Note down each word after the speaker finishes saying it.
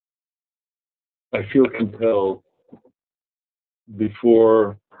I feel compelled,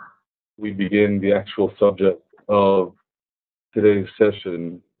 before we begin the actual subject of today's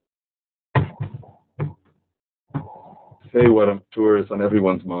session, say what I'm sure is on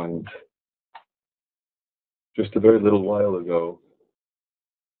everyone's mind. Just a very little while ago,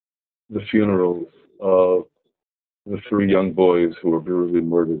 the funerals of the 3 young boys who were brutally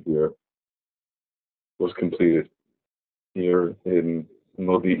murdered here was completed here in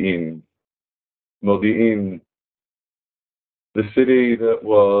Modi'in. Modi'in, the city that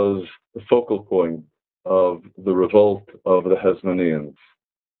was the focal point of the revolt of the Hasmoneans,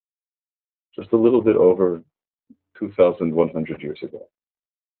 just a little bit over 2,100 years ago.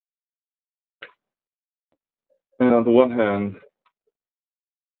 And on the one hand,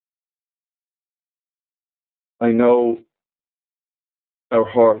 I know our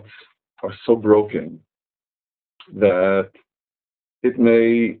hearts are so broken that it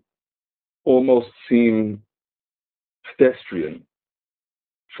may almost seem pedestrian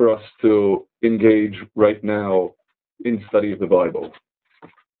for us to engage right now in study of the Bible.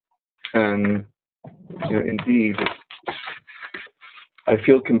 And indeed, I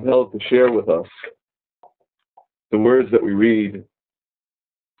feel compelled to share with us the words that we read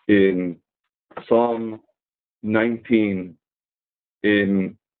in Psalm 19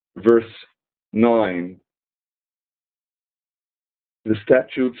 in verse 9. The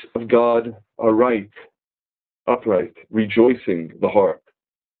statutes of God are right, upright, rejoicing the heart.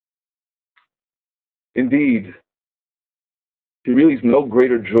 Indeed, there really is no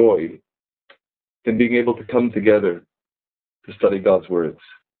greater joy than being able to come together to study God's words.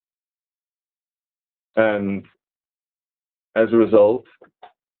 And as a result,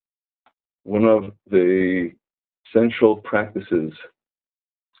 one of the central practices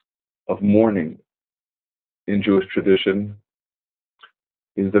of mourning in Jewish tradition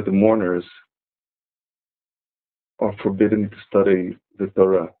is that the mourners are forbidden to study the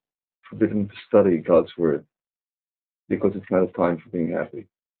Torah, forbidden to study God's word, because it's not a time for being happy.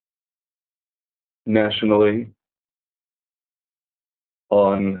 Nationally,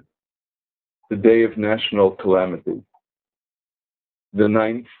 on the day of national calamity, the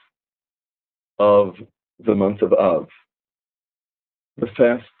 9th of the month of Av, the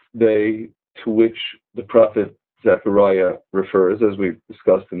fast day to which the prophet Zechariah refers, as we've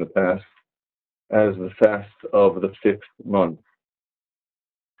discussed in the past, as the fast of the 5th month.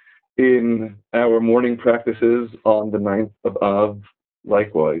 In our morning practices on the 9th of Av,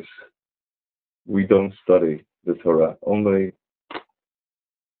 likewise, we don't study the Torah, only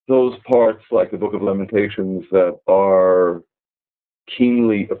those parts, like the Book of Lamentations, that are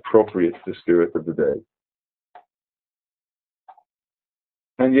keenly appropriate to the spirit of the day.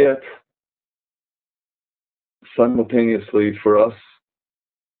 And yet, simultaneously for us,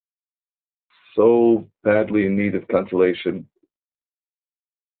 so badly in need of consolation,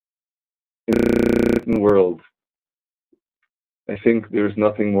 in the written world, I think there's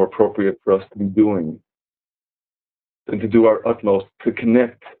nothing more appropriate for us to be doing than to do our utmost to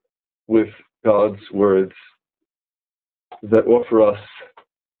connect with God's words that offer us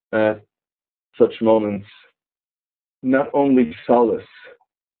at such moments not only solace,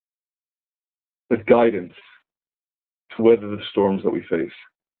 but guidance to weather the storms that we face.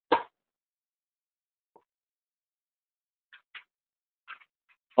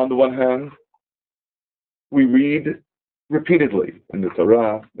 On the one hand, we read repeatedly in the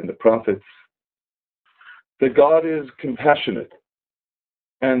Torah, in the prophets, that God is compassionate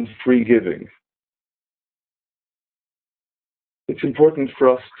and free-giving. It's important for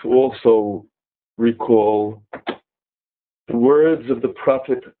us to also recall the words of the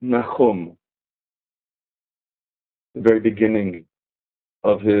prophet Nahum, the very beginning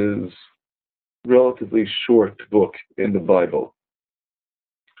of his relatively short book in the Bible.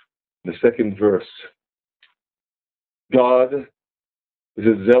 The 2nd verse, God is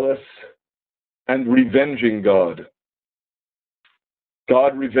a zealous and revenging God.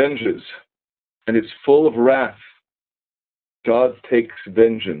 God revenges and is full of wrath. God takes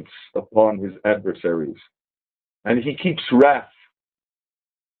vengeance upon his adversaries, and he keeps wrath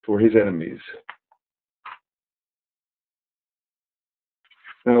for his enemies.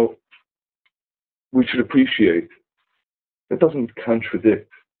 Now, we should appreciate that doesn't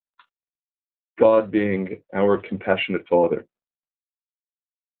contradict God being our compassionate Father,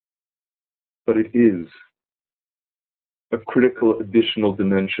 but it is a critical additional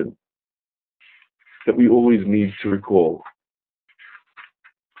dimension that we always need to recall,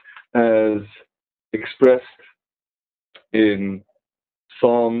 as expressed in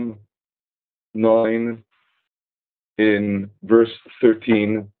Psalm 9 in verse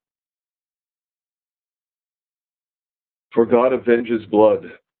 13. For God avenges blood.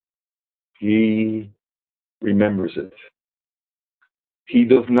 He remembers it. He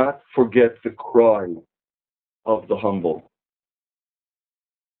does not forget the cry of the humble.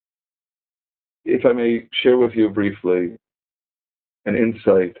 If I may share with you briefly an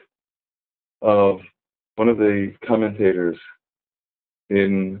insight of one of the commentators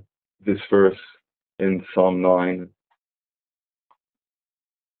in this verse in Psalm 9.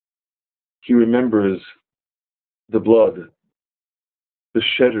 He remembers the blood, the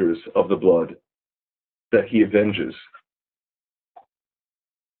shedders of the blood that he avenges.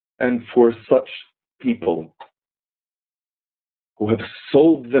 And for such people who have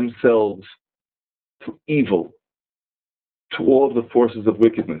sold themselves to evil, to all the forces of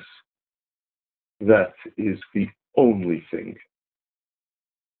wickedness, that is the only thing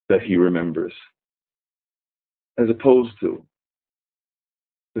that he remembers. As opposed to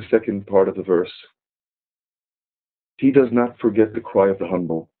the second part of the verse, he does not forget the cry of the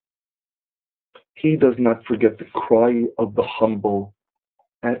humble. He does not forget the cry of the humble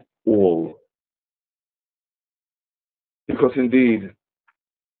at all. Because indeed,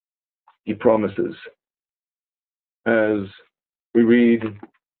 he promises, as we read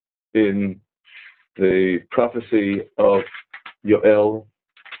in the prophecy of Yoel,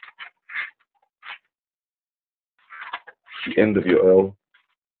 the end of Yoel,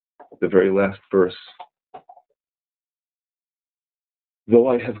 the very last verse, though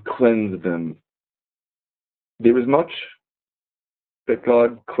I have cleansed them. There is much that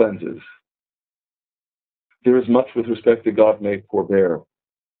God cleanses. There is much with respect to God may forbear.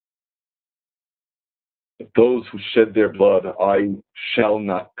 But those who shed their blood, I shall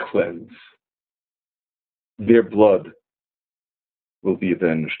not cleanse. Their blood will be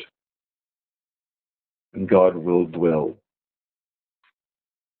avenged, and God will dwell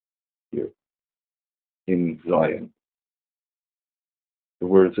here in Zion. The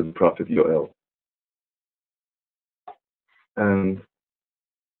words of the prophet Yoel. And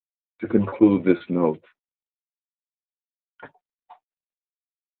to conclude this note,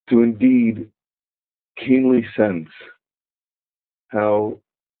 to indeed keenly sense how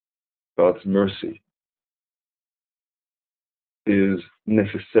God's mercy is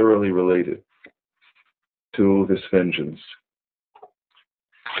necessarily related to this vengeance.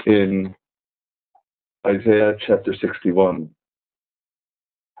 In Isaiah chapter 61,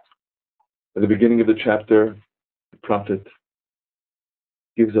 at the beginning of the chapter, the prophet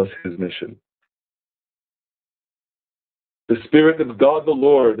gives us his mission. The Spirit of God the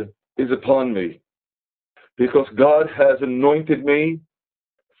Lord is upon me, because God has anointed me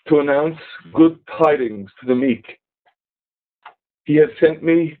to announce good tidings to the meek. He has sent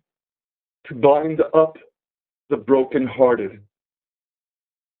me to bind up the brokenhearted,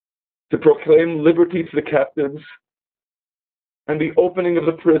 to proclaim liberty to the captives, and the opening of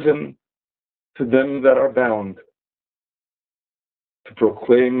the prison to them that are bound, to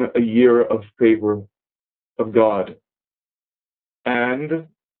proclaim a year of favor of God, and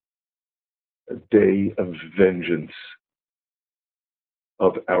a day of vengeance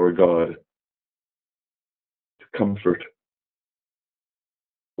of our God, to comfort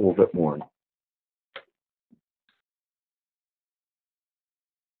all that mourn.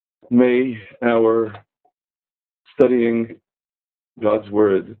 May our studying God's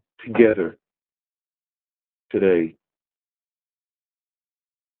Word together today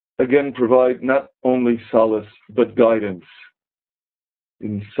again provide not only solace but guidance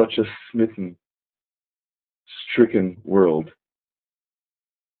in such a smitten, stricken world.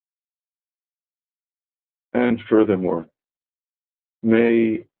 And furthermore,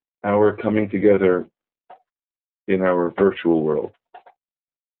 may our coming together in our virtual world,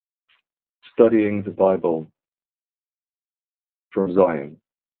 studying the Bible from Zion,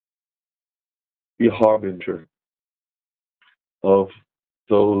 be a harbinger of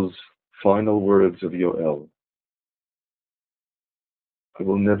those final words of Yoel. I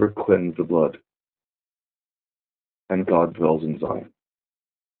will never cleanse the blood, and God dwells in Zion.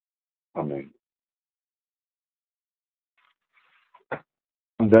 Amen.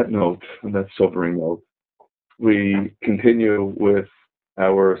 On that note, on that sobering note, we continue with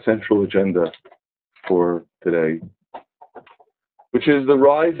our central agenda for today, which is the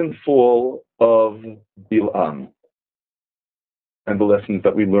rise and fall of Balaam and the lessons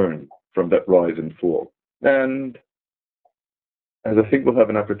that we learn from that rise and fall. And as I think we'll have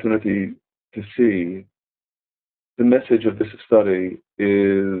an opportunity to see, the message of this study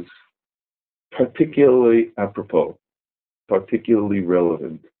is particularly apropos, particularly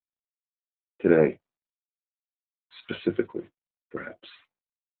relevant today, specifically, perhaps,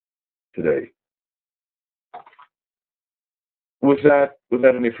 today. without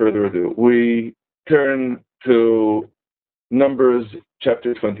any further ado, we turn to Numbers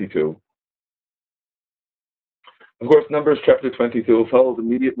chapter 22. Of course, Numbers chapter 22 follows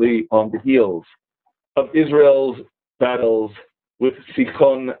immediately on the heels of Israel's battles with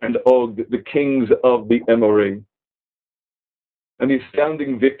Sichon and Og, the kings of the Emori, and the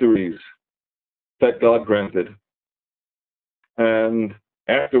astounding victories that God granted. And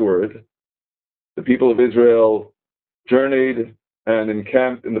afterward, the people of Israel journeyed and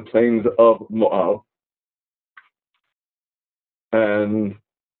encamped in the plains of Moab. And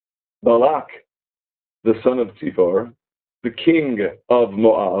Balak, the son of Tzipor, the king of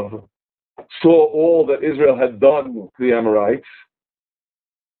Moab, saw all that Israel had done to the Amorites,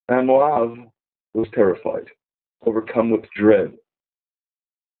 and Moab was terrified, overcome with dread.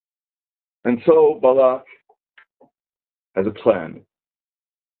 And so Balak has a plan.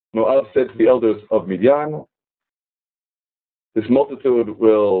 Moab said to the elders of Midian, "This multitude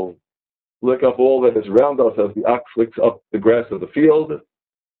will lick up all that is around us as the ox licks up the grass of the field."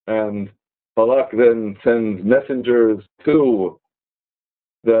 And Balak then sends messengers to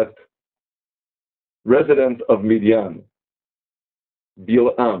that resident of Midian,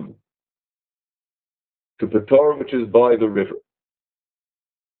 Balaam, to Petor, which is by the river,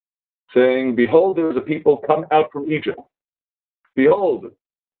 saying, "Behold, there is a people come out from Egypt. Behold,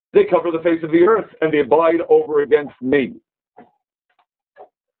 they cover the face of the earth, and they abide over against me.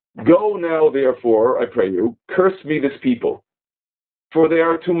 Go now, therefore, I pray you, curse me this people, for they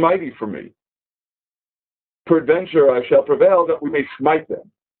are too mighty for me. Peradventure I shall prevail that we may smite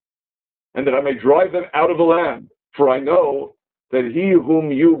them, and that I may drive them out of the land. For I know that he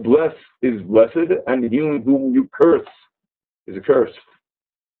whom you bless is blessed, and he whom you curse is accursed."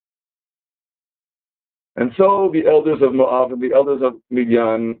 And so the elders of Moab and the elders of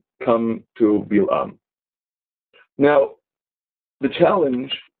Midian come to Balaam. Now, the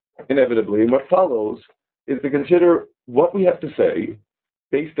challenge, inevitably, and what follows, is to consider what we have to say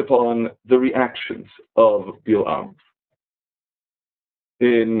based upon the reactions of Balaam.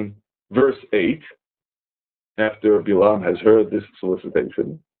 In verse 8, after Balaam has heard this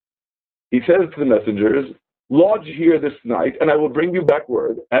solicitation, he says to the messengers, "Lodge here this night, and I will bring you back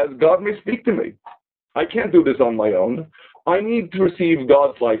word, as God may speak to me. I can't do this on my own. I need to receive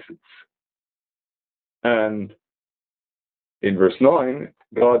God's license." And in verse 9,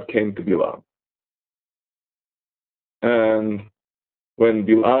 God came to Balaam. And when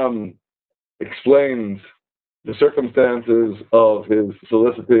Balaam explains the circumstances of his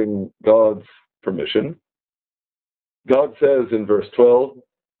soliciting God's permission, God says in verse 12,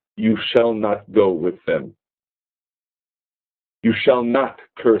 "You shall not go with them. You shall not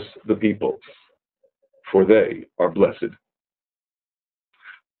curse the people, for they are blessed."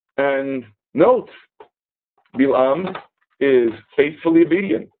 And note, Balaam is faithfully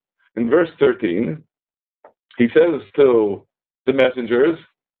obedient. In verse 13, he says to the messengers,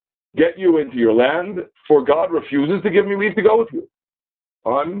 "Get you into your land, for God refuses to give me leave to go with you."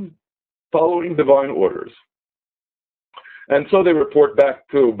 I'm following divine orders. And so they report back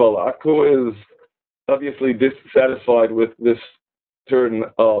to Balak, who is obviously dissatisfied with this turn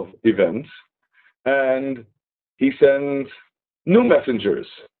of events, and he sends new messengers,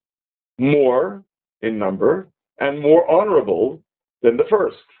 more in number and more honorable than the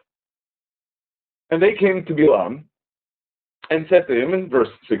first. And they came to Balaam and said to him in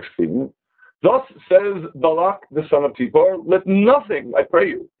verse 16, "Thus says Balak the son of Tzipor, let nothing, I pray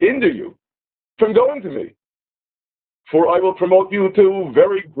you, hinder you from going to me. For I will promote you to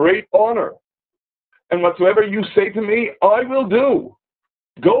very great honor. And whatsoever you say to me, I will do.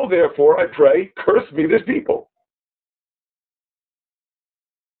 Go therefore, I pray, curse me this people."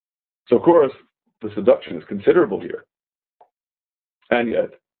 So of course, the seduction is considerable here. And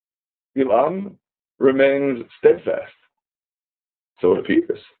yet, Balaam remains steadfast, so it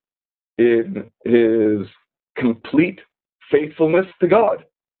appears, in his complete faithfulness to God.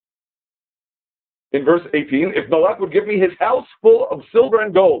 In verse 18, "If Balak would give me his house full of silver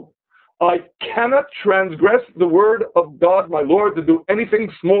and gold, I cannot transgress the word of God, my Lord, to do anything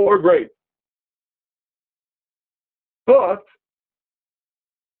small or great. But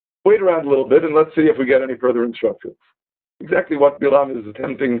wait around a little bit and let's see if we get any further instructions." Exactly what Balaam is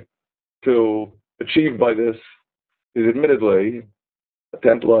attempting to achieve by this is admittedly a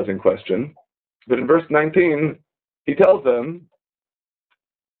tantalizing question. But in verse 19, he tells them,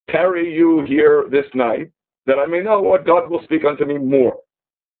 "Tarry you here this night, that I may know what God will speak unto me more."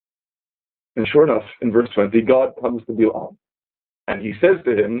 And sure enough, in verse 20, God comes to Balaam, and he says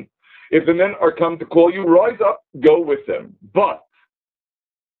to him, "If the men are come to call you, rise up, go with them. But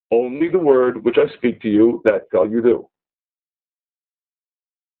only the word which I speak to you, that shall you do."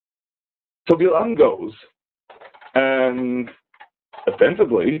 So Balaam goes, and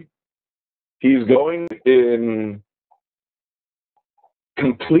ostensibly, he's going in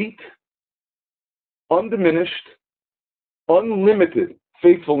complete, undiminished, unlimited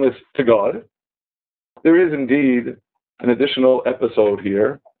faithfulness to God. There is indeed an additional episode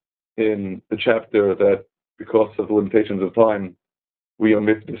here in the chapter that, because of the limitations of time, we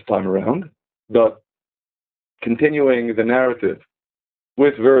omit this time around. But continuing the narrative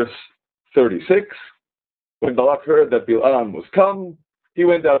with verse 36, when Balak heard that Balaam was come, he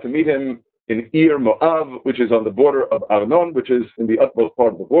went out to meet him in Ir Moab, which is on the border of Arnon, which is in the utmost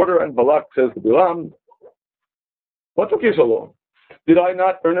part of the border. And Balak says to Balaam, what took you so long? Did I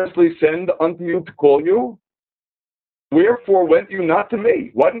not earnestly send unto you to call you? Wherefore went you not to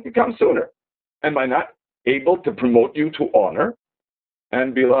me? Why didn't you come sooner? Am I not able to promote you to honor?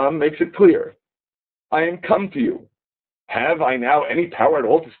 And Balaam makes it clear, I am come to you. Have I now any power at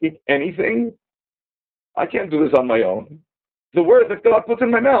all to speak anything? I can't do this on my own. The word that God puts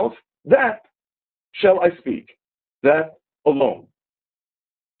in my mouth, that shall I speak. That alone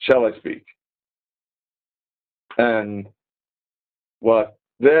shall I speak. And what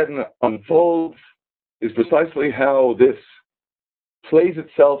then unfolds is precisely how this plays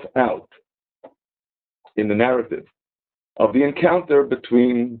itself out in the narrative of the encounter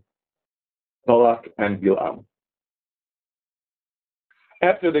between Balak and Balaam.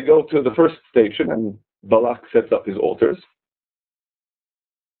 After they go to the first station and Balak sets up his altars,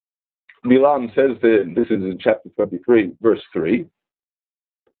 Balaam says that, this is in chapter 23, verse 3,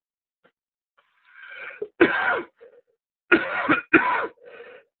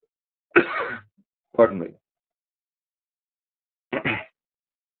 pardon me.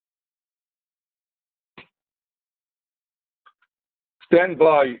 Stand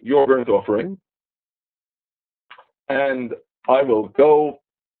by your burnt offering, and I will go.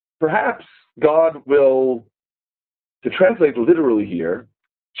 Perhaps God will, to translate literally here,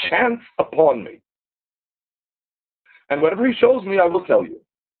 chance upon me. And whatever he shows me, I will tell you.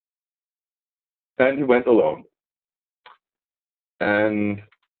 And he went alone. And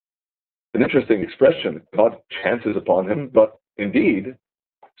an interesting expression, God chances upon him, but indeed,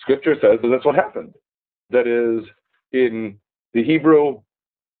 Scripture says that that's what happened. That is, in the Hebrew,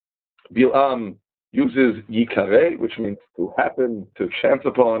 Balaam uses yikare, which means to happen, to chance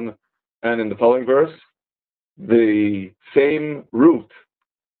upon, and in the following verse, the same root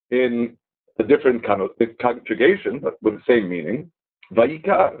in a different conjugation, but with the same meaning,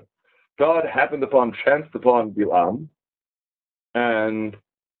 vayikar. God happened upon, chanced upon Balaam, and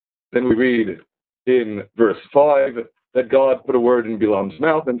then we read in verse 5 that God put a word in Balaam's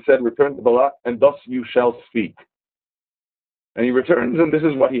mouth and said, return to Balak, and thus you shall speak. And he returns, and this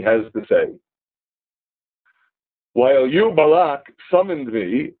is what he has to say. While you, Balak, summoned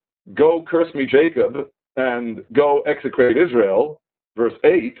me, go curse me Jacob, and go execrate Israel, verse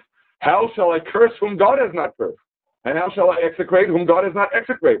 8, how shall I curse whom God has not cursed? And how shall I execrate whom God has not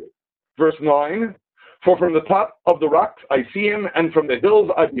execrated? Verse 9, for from the top of the rocks I see him, and from the hills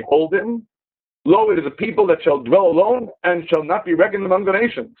I behold him. Lo, it is a people that shall dwell alone, and shall not be reckoned among the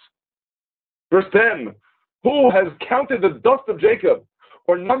nations. Verse 10, who has counted the dust of Jacob,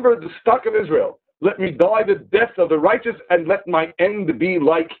 or numbered the stock of Israel? Let me die the death of the righteous, and let my end be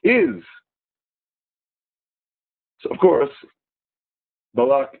like his. So, of course,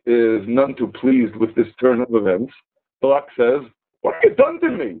 Balak is none too pleased with this turn of events. Balak says, what have you done to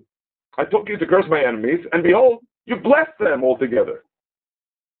me? I took you to curse my enemies, and behold, you blessed them altogether.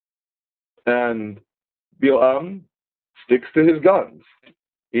 And Balaam sticks to his guns.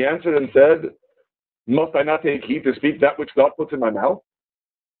 He answered and said, must I not take heed to speak that which God puts in my mouth?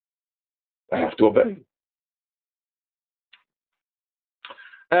 I have to obey.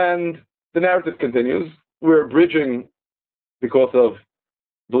 And the narrative continues. We're bridging because of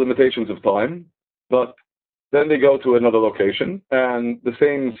the limitations of time, but then they go to another location, and the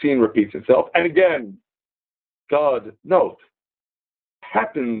same scene repeats itself. And again, God, note,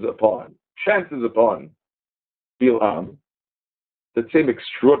 happens upon, chances upon Balaam, that same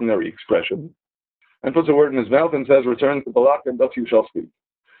extraordinary expression, and puts a word in his mouth and says, return to Balak, and thus you shall speak.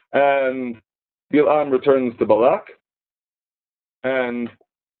 And Balaam returns to Balak, and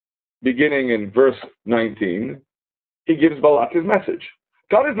beginning in verse 19, he gives Balak his message.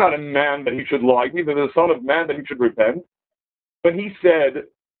 God is not a man that he should lie, neither the son of man that he should repent. When he said,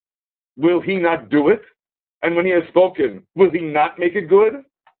 will he not do it? And when he has spoken, will he not make it good?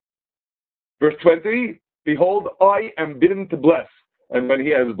 Verse 20, behold, I am bidden to bless. And when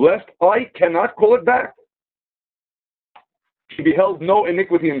he has blessed, I cannot call it back. He beheld no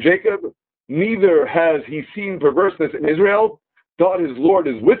iniquity in Jacob, neither has he seen perverseness in Israel. God his Lord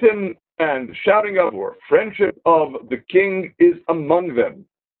is with him, and shouting of or friendship of the king is among them.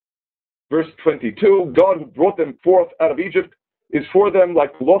 Verse 22, God who brought them forth out of Egypt is for them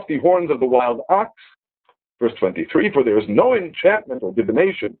like lofty horns of the wild ox. Verse 23, for there is no enchantment or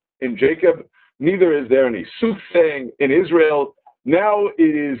divination in Jacob, neither is there any soothsaying in Israel. Now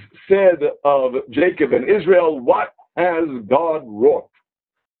it is said of Jacob and Israel, what has God wrought?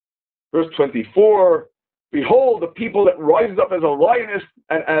 Verse 24, behold, the people that rises up as a lioness,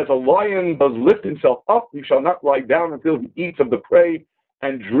 and as a lion does lift himself up, he shall not lie down until he eats of the prey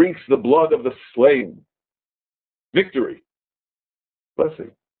and drinks the blood of the slain. Victory.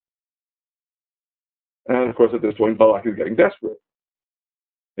 Blessing. And of course, at this point, Balak is getting desperate.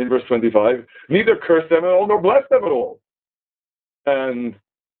 In verse 25, neither curse them at all, nor bless them at all. And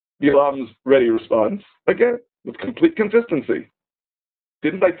Balaam's ready response, again, with complete consistency.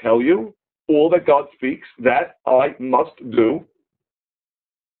 Didn't I tell you all that God speaks, that I must do?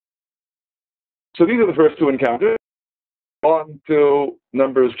 So these are the first two encounters. On to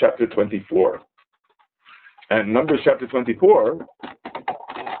Numbers chapter 24. And Numbers chapter 24,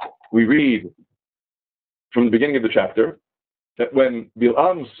 we read from the beginning of the chapter that when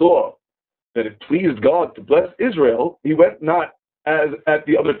Balaam saw that it pleased God to bless Israel, he went not as at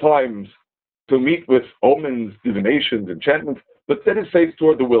the other times to meet with omens, divinations, enchantments, but set his face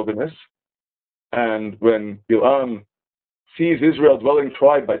toward the wilderness. And when Balaam sees Israel dwelling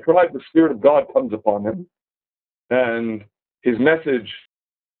tribe by tribe, the Spirit of God comes upon him. And his message,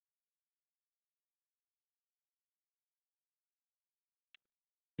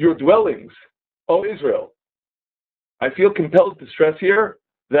 your dwellings, O Israel. I feel compelled to stress here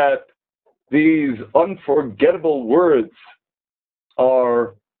that these unforgettable words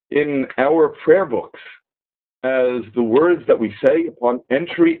are in our prayer books as the words that we say upon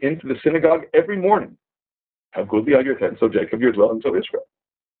entry into the synagogue every morning. How goodly are your tents, O Jacob, your dwellings, O Israel.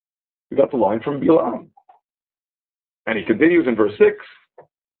 We got the line from Balaam. And he continues in verse 6.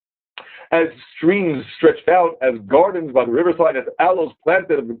 As streams stretched out, as gardens by the riverside, as aloes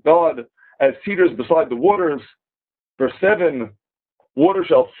planted of God, as cedars beside the waters. Verse 7, water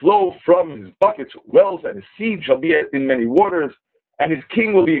shall flow from his buckets, wells, and his seed shall be in many waters, and his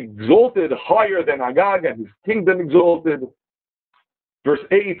king will be exalted higher than Agag, and his kingdom exalted. Verse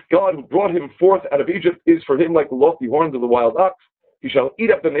 8, God who brought him forth out of Egypt is for him like the lofty horns of the wild ox. He shall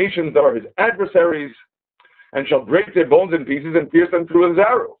eat up the nations that are his adversaries, and shall break their bones in pieces and pierce them through his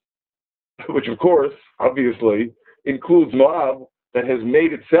arrows. Which, of course, obviously, includes Moab, that has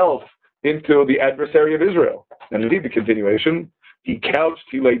made itself into the adversary of Israel. And indeed, the continuation, he couched,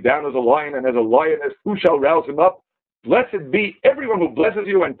 he lay down as a lion, and as a lioness, who shall rouse him up? Blessed be everyone who blesses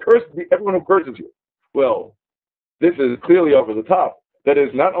you, and cursed be everyone who curses you. Well, this is clearly over the top. That is,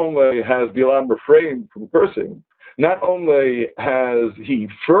 not only has Balaam refrained from cursing, not only has he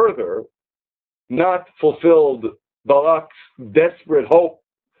further not fulfilled Balak's desperate hope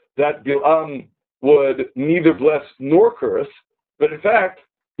that Balaam would neither bless nor curse, but in fact,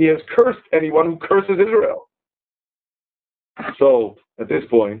 he has cursed anyone who curses Israel. So, at this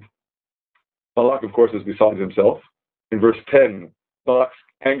point, Balak, of course, is beside himself. In verse 10, Balak's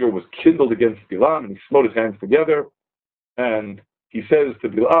anger was kindled against Balaam, and he smote his hands together, and he says to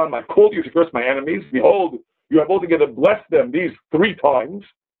Balaam, I called you to curse my enemies. Behold, you have altogether blessed them these 3 times.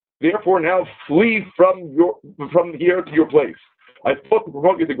 Therefore now flee from here to your place. I thought to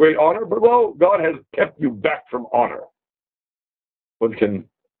promote you to great honor, but lo, God has kept you back from honor. One can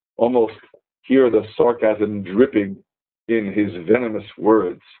almost hear the sarcasm dripping in his venomous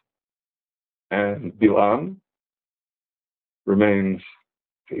words. And Balaam remains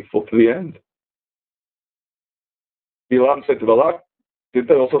faithful to the end. Balaam said to Balak,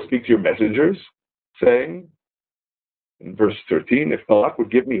 didn't I also speak to your messengers, saying, in verse 13, if Balak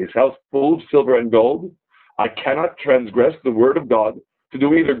would give me his house full of silver and gold, I cannot transgress the word of God to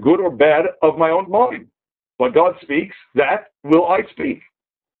do either good or bad of my own mind. What God speaks, that will I speak.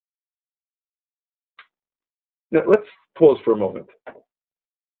 Now, let's pause for a moment.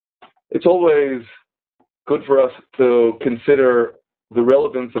 It's always good for us to consider the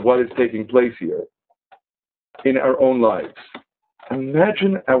relevance of what is taking place here in our own lives.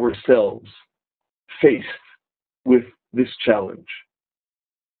 Imagine ourselves faced with this challenge.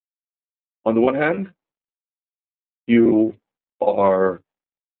 On the one hand, you are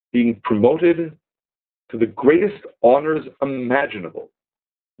being promoted to the greatest honors imaginable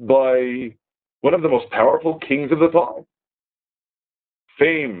by one of the most powerful kings of the time.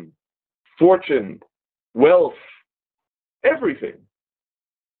 Fame, fortune, wealth, everything.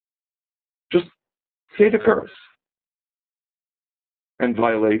 Just say the curse and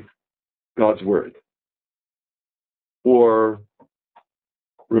violate God's word. Or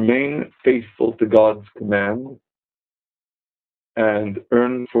remain faithful to God's command and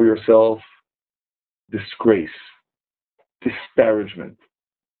earn for yourself disgrace, disparagement,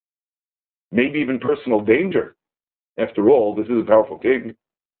 maybe even personal danger. After all, this is a powerful king,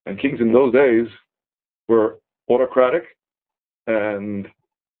 and kings in those days were autocratic and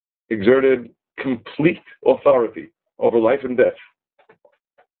exerted complete authority over life and death.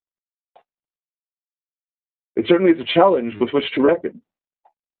 It certainly is a challenge with which to reckon.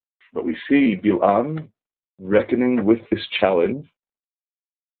 But we see Balaam reckoning with this challenge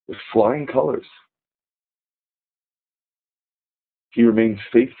with flying colors. He remains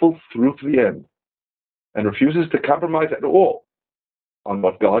faithful through to the end and refuses to compromise at all on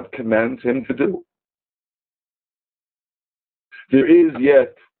what God commands him to do. There is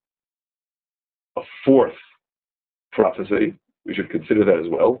yet a fourth prophecy. We should consider that as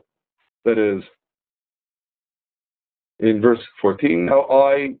well. That is, in verse 14, now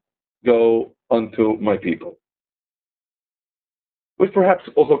I go unto my people, which perhaps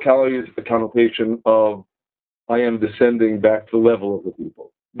also carries the connotation of I am descending back to the level of the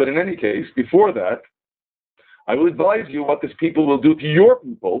people. But in any case, before that, I will advise you what this people will do to your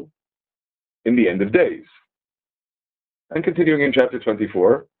people in the end of days. And continuing in chapter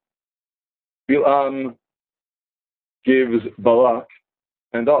 24, Balaam gives Balak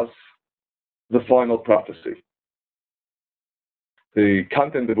and us the final prophecy, the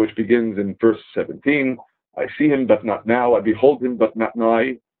content of which begins in verse 17. I see him, but not now. I behold him, but not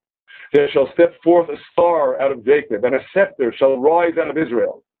nigh. There shall step forth a star out of Jacob, and a scepter shall rise out of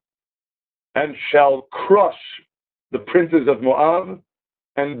Israel, and shall crush the princes of Moab,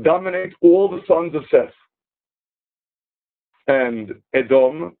 and dominate all the sons of Seth. And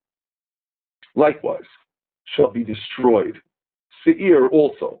Edom likewise shall be destroyed. Seir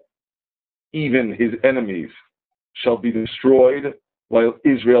also, even his enemies, shall be destroyed, while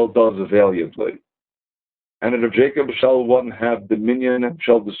Israel does valiantly. And out of Jacob shall one have dominion, and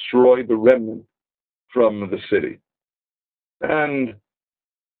shall destroy the remnant from the city. And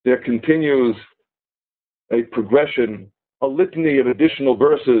there continues a progression, a litany of additional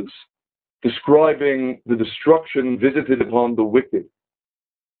verses describing the destruction visited upon the wicked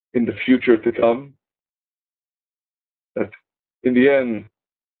in the future to come. That in the end,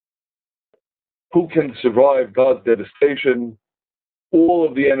 who can survive God's devastation? All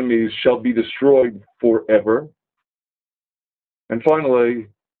of the enemies shall be destroyed forever. And finally,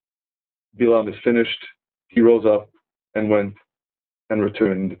 Balaam is finished. He rose up and went and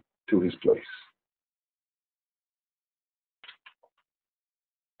returned to his place.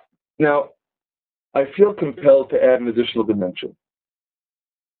 Now, I feel compelled to add an additional dimension,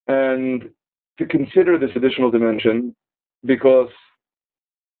 and to consider this additional dimension because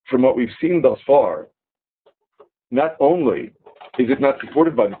from what we've seen thus far, not only is it not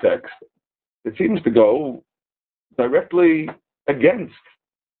supported by the text, it seems to go directly against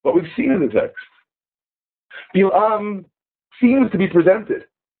what we've seen in the text. Balaam seems to be presented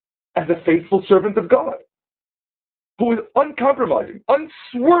as a faithful servant of God, who is uncompromising,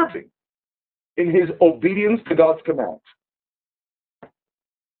 unswerving in his obedience to God's commands.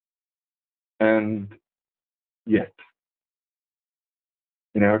 And yet,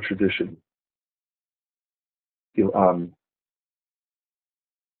 in our tradition, Balaam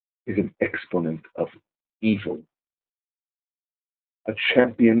is an exponent of evil, a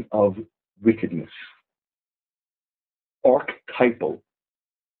champion of wickedness, archetypal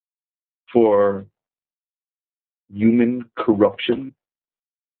for human corruption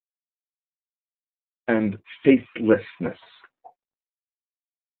and faithlessness.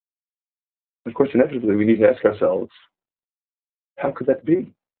 Of course, inevitably, we need to ask ourselves, how could that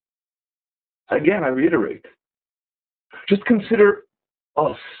be? Again, I reiterate, just consider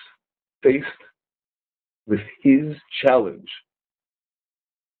us faced with his challenge.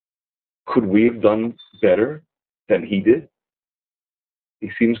 Could we have done better than he did?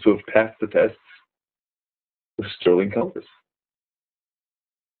 He seems to have passed the tests with sterling colors.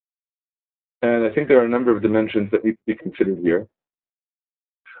 And I think there are a number of dimensions that need to be considered here.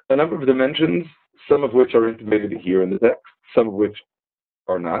 A number of dimensions, some of which are intimated here in the text, some of which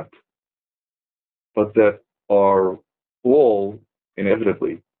are not, but that are all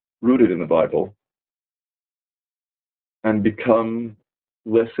inevitably rooted in the Bible and become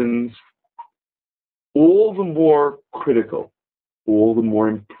lessons all the more critical, all the more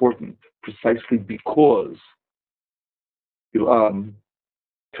important, precisely because Balaam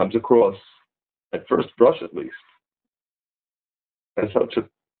comes across, at first brush at least, as such a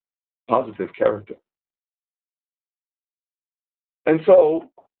positive character. And so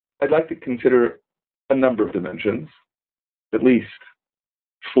I'd like to consider a number of dimensions, at least,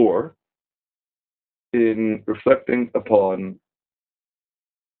 4, in reflecting upon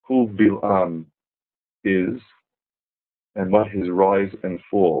who Balaam is and what his rise and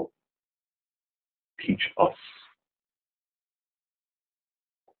fall teach us.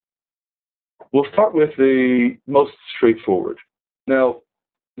 We'll start with the most straightforward. Now,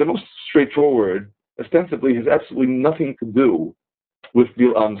 the most straightforward ostensibly has absolutely nothing to do with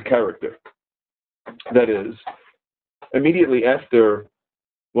Balaam's character. That is, immediately after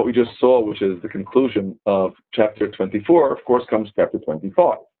what we just saw, which is the conclusion of chapter 24, of course, comes chapter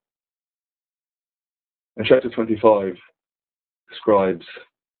 25. And chapter 25 describes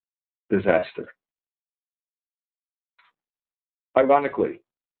disaster. Ironically,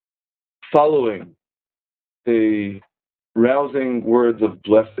 following the rousing words of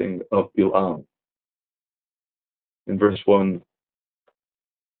blessing of Balaam, in verse 1,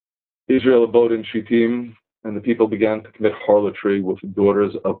 Israel abode in Shittim, and the people began to commit harlotry with the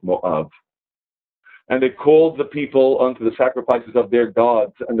daughters of Moab. And they called the people unto the sacrifices of their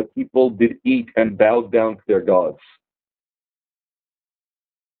gods, and the people did eat and bowed down to their gods.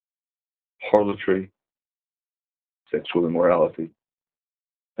 Harlotry, sexual immorality,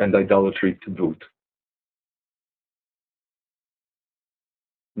 and idolatry to boot.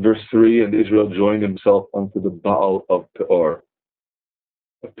 Verse 3, and Israel joined himself unto the Baal of Peor,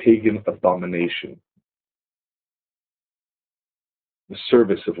 a pagan abomination, the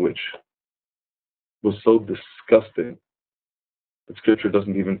service of which was so disgusting that Scripture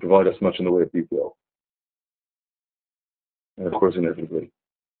doesn't even provide us much in the way of detail. And of course, inevitably,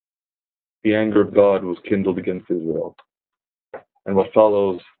 the anger of God was kindled against Israel. And what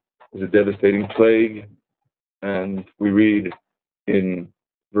follows is a devastating plague. And we read in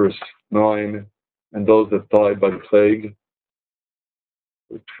verse 9, and those that died by the plague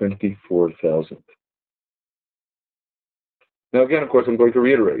were 24,000. Now again, of course, I'm going to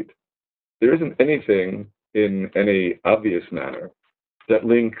reiterate, there isn't anything in any obvious manner that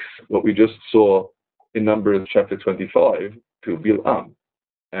links what we just saw in Numbers chapter 25 to Balaam.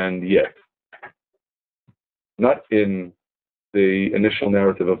 And yet, not in the initial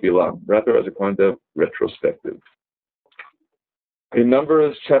narrative of Balaam, rather as a kind of retrospective. In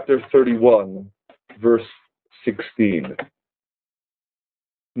Numbers chapter 31, verse 16,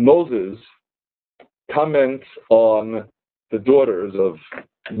 Moses comments on the daughters of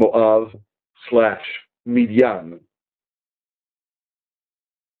Moab / Midian,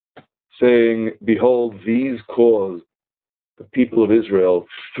 saying, behold, these caused the people of Israel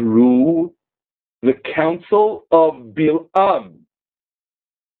through the counsel of Balaam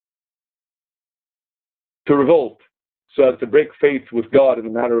to revolt, so as to break faith with God in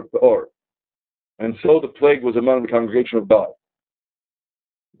the matter of Peor. And so the plague was among the congregation of God.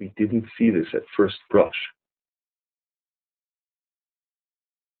 We didn't see this at first brush.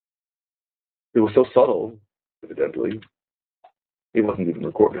 It was so subtle, evidently, it wasn't even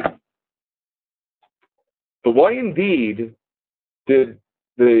recorded. But why indeed did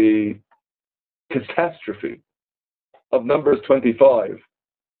the catastrophe of Numbers 25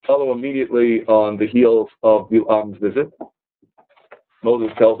 follow immediately on the heels of Balaam's visit?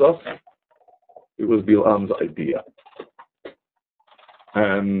 Moses tells us it was Balaam's idea.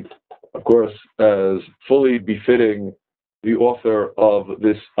 And, of course, as fully befitting the author of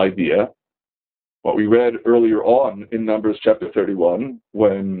this idea, what we read earlier on in Numbers chapter 31,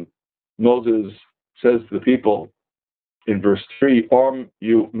 when Moses says to the people in verse 3, arm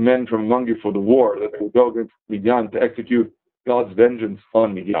you men from among you for the war, that they will go against Midian to execute God's vengeance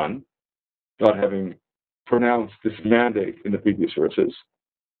on Midian, God having pronounced this mandate in the previous verses.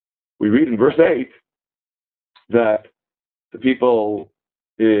 We read in verse 8 that the people,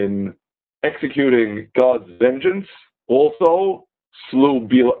 in executing God's vengeance, also slew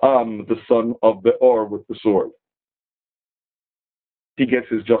Balaam, the son of Beor, with the sword. He gets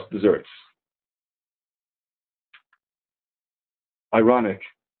his just deserts. Ironic,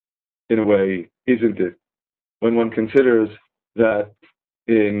 in a way, isn't it, when one considers that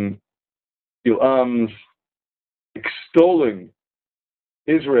in Balaam's extolling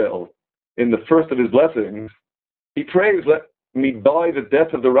Israel in the first of his blessings, he prays, let me die the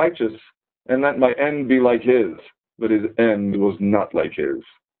death of the righteous, and let my end be like his. But his end was not like his.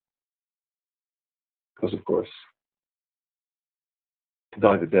 Because, of course, to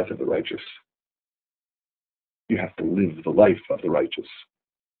die the death of the righteous, you have to live the life of the righteous.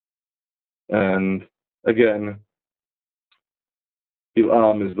 And again,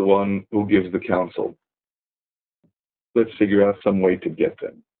 Balaam is the one who gives the counsel. Let's figure out some way to get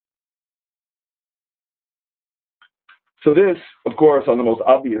them. So this, of course, on the most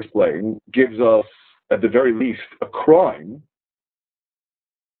obvious plane, gives us, at the very least, a crime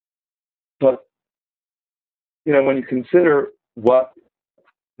When you consider what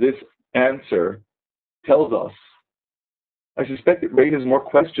this answer tells us, I suspect it raises more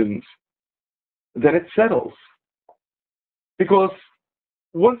questions than it settles. Because,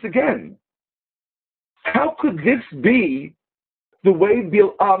 once again, how could this be the way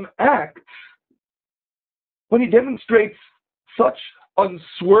Balaam acts when he demonstrates such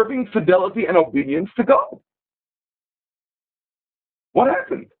unswerving fidelity and obedience to God? What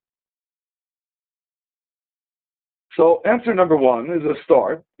happened? So answer number one is a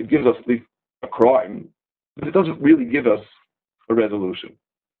start. It gives us a crime, but it doesn't really give us a resolution.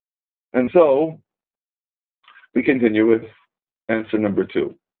 And so we continue with answer number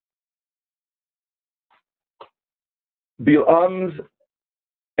two. Balaam's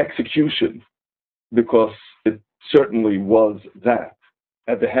execution, because it certainly was that,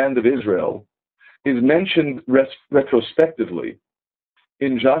 at the hand of Israel, is mentioned retrospectively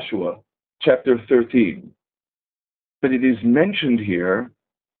in Joshua chapter 13. But it is mentioned here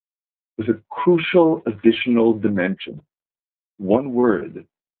with a crucial additional dimension. One word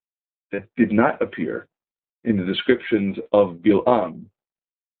that did not appear in the descriptions of Balaam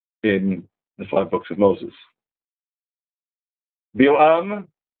in the 5 books of Moses. Balaam,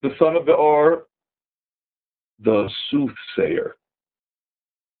 the son of Beor, the soothsayer,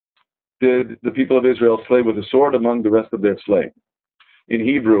 did the people of Israel slay with a sword among the rest of their slain. In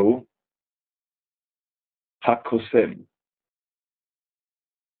Hebrew, hakosem.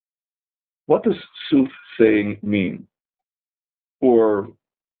 What does soothsaying mean? Or,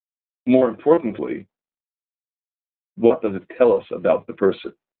 more importantly, what does it tell us about the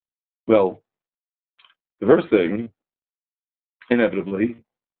person? Well, the first thing, inevitably,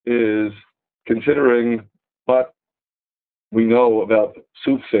 is considering what we know about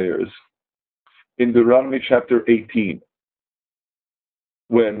soothsayers in Deuteronomy chapter 18,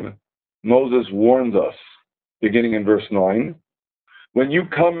 when Moses warns us, beginning in verse 9, when you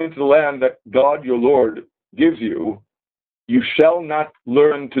come into the land that God your Lord gives you, you shall not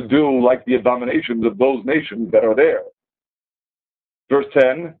learn to do like the abominations of those nations that are there. Verse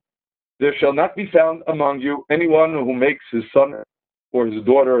 10, there shall not be found among you anyone who makes his son or his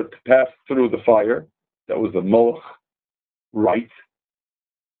daughter to pass through the fire. That was the Moloch rite.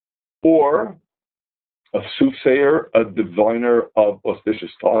 Or a soothsayer, a diviner of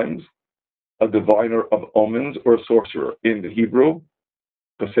auspicious times, a diviner of omens, or a sorcerer. In the Hebrew,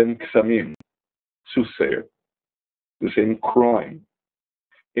 Kasem Ksamim, soothsayer, the same crime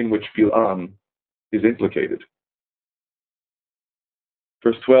in which Balaam is implicated.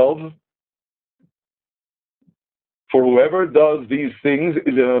 Verse 12, for whoever does these things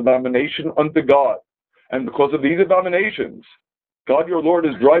is an abomination unto God, and because of these abominations, God your Lord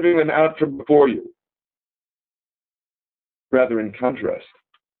is driving them out from before you. Rather, in contrast,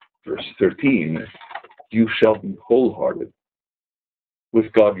 verse 13, you shall be wholehearted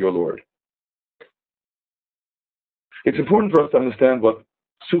with God your Lord. It's important for us to understand what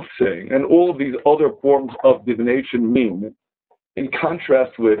soothsaying and all of these other forms of divination mean in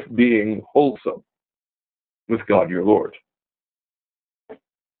contrast with being wholesome with God your Lord.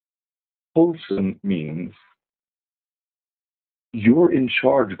 Wholesome means you're in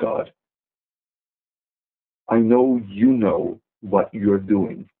charge, God. I know you know what you're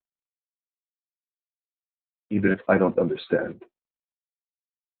doing, even if I don't understand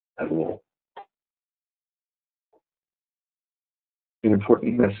at all. An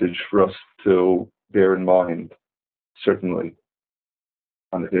important message for us to bear in mind, certainly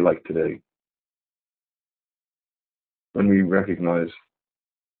on a day like today, when we recognize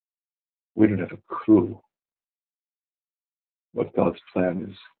we don't have a clue what God's plan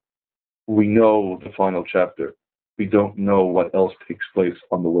is. We know the final chapter. We don't know what else takes place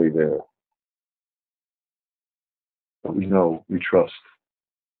on the way there. But we know, we trust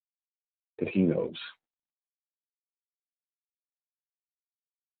that He knows.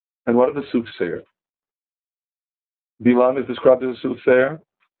 And what of the soothsayer? Balaam is described as a soothsayer,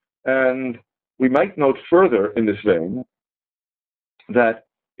 and we might note further in this vein that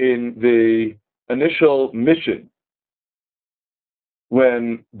in the initial mission,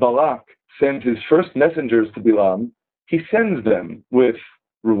 when Balak sends his first messengers to Balaam, he sends them with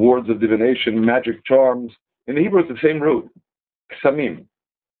rewards of divination, magic charms. In the Hebrew, it's the same root, ksamim.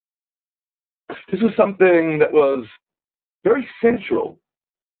 This was something that was very central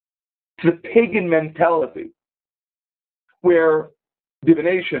to the pagan mentality, where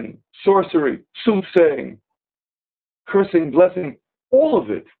divination, sorcery, soothsaying, cursing, blessing, all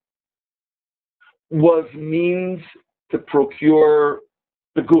of it was means to procure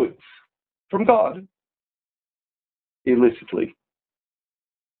the goods from God illicitly.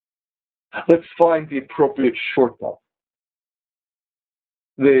 Let's find the appropriate shortcut,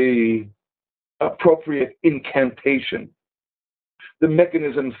 the appropriate incantation, the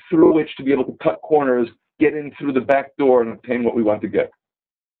mechanism through which to be able to cut corners, get in through the back door and obtain what we want to get.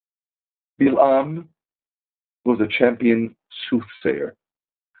 Balaam was a champion soothsayer.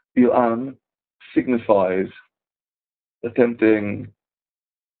 Balaam signifies attempting,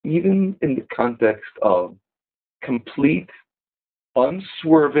 even in the context of complete,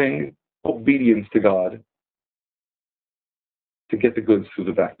 unswerving obedience to God, to get the goods through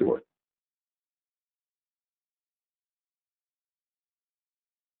the back door.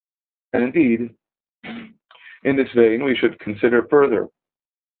 And indeed, in this vein, we should consider further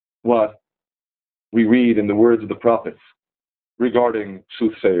what we read in the words of the prophets regarding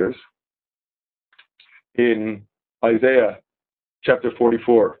soothsayers in Isaiah chapter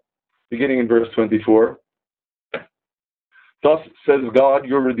 44, beginning in verse 24. Thus says God,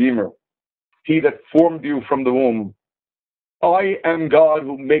 your Redeemer, he that formed you from the womb. I am God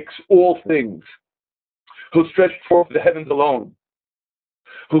who makes all things, who stretched forth the heavens alone,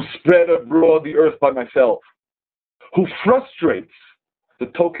 who spread abroad the earth by myself, who frustrates the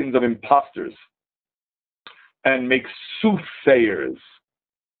tokens of impostors and makes soothsayers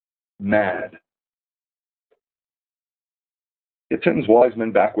mad. It turns wise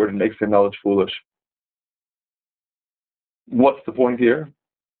men backward and makes their knowledge foolish. What's the point here?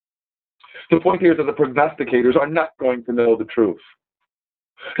 The point here is that the prognosticators are not going to know the truth.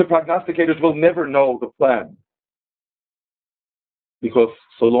 The prognosticators will never know the plan. Because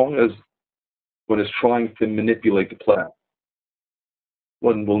so long as one is trying to manipulate the plan,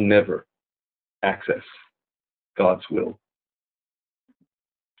 one will never access God's will.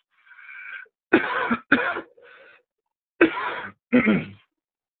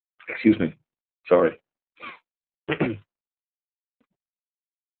 Excuse me. Sorry.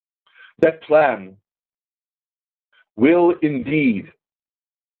 That plan will indeed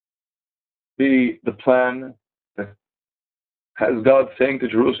be the plan that has God saying to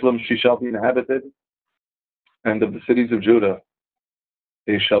Jerusalem, she shall be inhabited, and of the cities of Judah,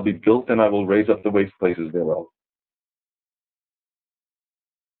 they shall be built, and I will raise up the waste places thereof.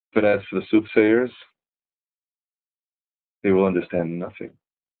 But as for the soothsayers, they will understand nothing.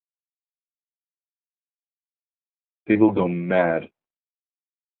 They will go mad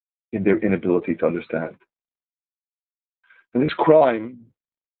in their inability to understand. And this crime,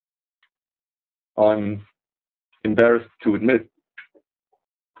 I'm embarrassed to admit,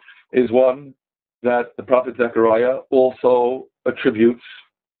 is one that the prophet Zechariah also attributes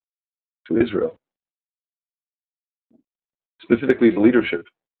to Israel, specifically the leadership.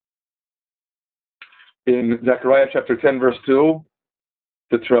 In Zechariah chapter 10, verse 2,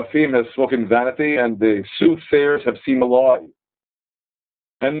 the Teraphim has spoken vanity, and the soothsayers have seen a lie.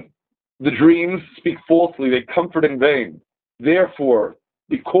 And the dreams speak falsely, they comfort in vain. Therefore,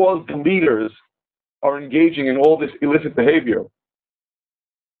 because the leaders are engaging in all this illicit behavior,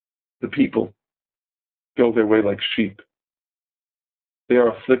 the people go their way like sheep. They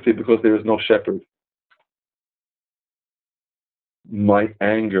are afflicted because there is no shepherd. My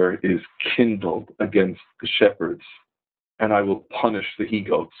anger is kindled against the shepherds, and I will punish the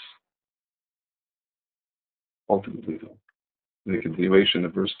he-goats. Ultimately, though, in the continuation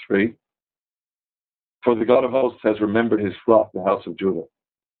of verse 3, for the God of hosts has remembered his flock, the house of Judah,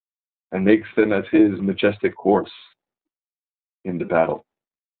 and makes them as his majestic horse in the battle.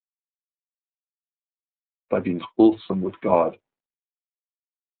 By being wholesome with God.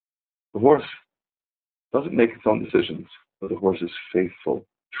 The horse doesn't make its own decisions, but the horse is faithful,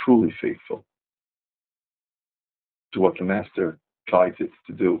 truly faithful, to what the master guides it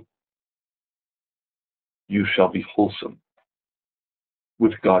to do. You shall be wholesome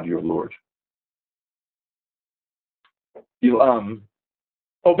with God your Lord. Balaam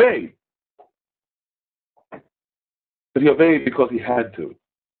obeyed. But he obeyed because he had to.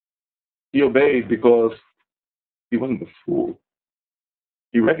 He obeyed because he wasn't a fool.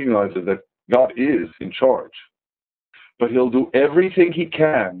 He recognizes that God is in charge. But he'll do everything he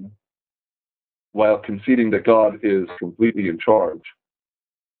can while conceding that God is completely in charge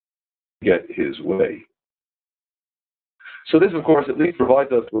to get his way. So this, of course, at least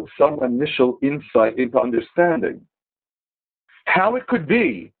provides us with some initial insight into understanding how it could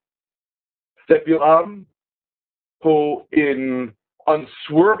be that Balaam, who in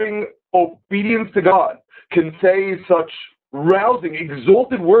unswerving obedience to God can say such rousing,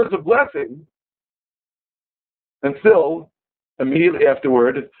 exalted words of blessing, and still, immediately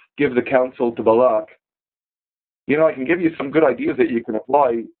afterward, give the counsel to Balak. You know, I can give you some good ideas that you can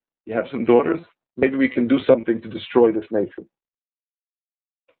apply. You have some daughters. Maybe we can do something to destroy this nation.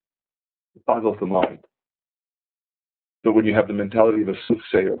 It boggles the mind. But when you have the mentality of a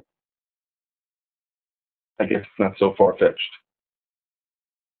soothsayer, I guess it's not so far-fetched.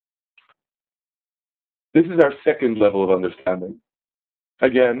 This is our second level of understanding.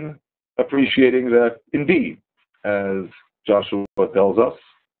 Again, appreciating that indeed, as Joshua tells us,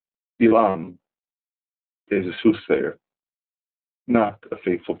 Balaam is a soothsayer, not a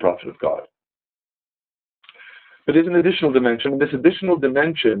faithful prophet of God. But there's an additional dimension, and this additional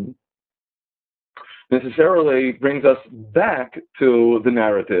dimension necessarily brings us back to the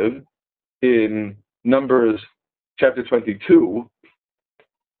narrative in Numbers chapter 22.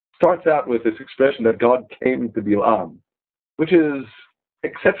 Starts out with this expression that God came to Balaam, which is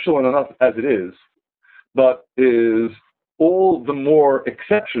exceptional enough as it is, but is all the more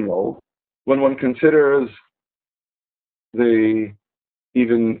exceptional when one considers the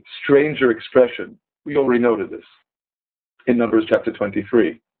even stranger expression. We already noted this in Numbers chapter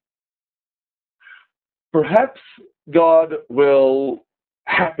 23. Perhaps God will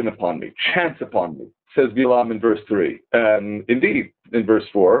happen upon me, chance upon me, says Balaam in verse 3. And indeed, in verse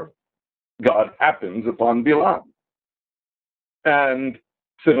 4, God happens upon Balaam. And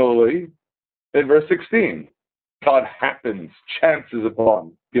similarly, in verse 16, God happens, chances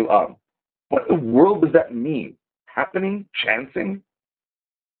upon Balaam. What in the world does that mean? Happening? Chancing?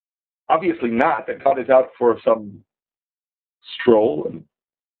 Obviously not that God is out for some stroll and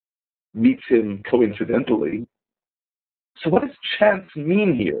meets him coincidentally. So what does chance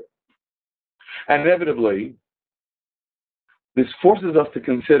mean here? And inevitably, this forces us to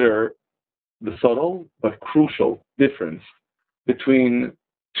consider the subtle but crucial difference between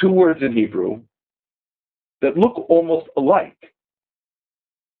two words in Hebrew that look almost alike,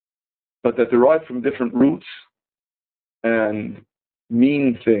 but that derive from different roots and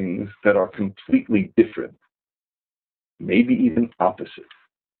mean things that are completely different, maybe even opposite.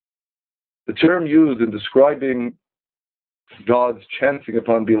 The term used in describing God's chancing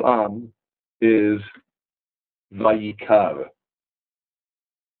upon Balaam is vayikar.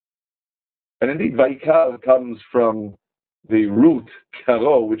 And indeed, vayikar comes from the root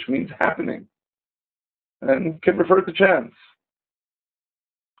karo, which means happening, and can refer to chance.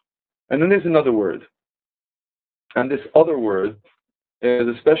 And then there's another word. And this other word is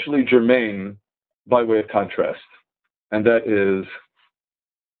especially germane by way of contrast. And that is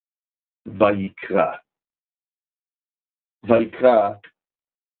vayikra. Vayikra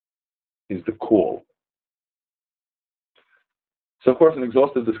is the call. So, of course, an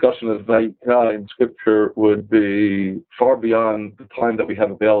exhaustive discussion of vayikra in Scripture would be far beyond the time that we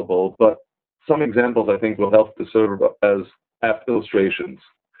have available, but some examples, I think, will help to serve as apt illustrations.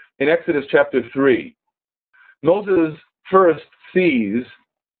 In Exodus chapter 3, Moses first sees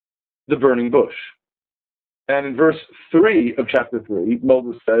the burning bush. And in verse 3 of chapter 3,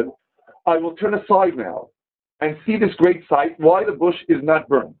 Moses said, I will turn aside now and see this great sight, why the bush is not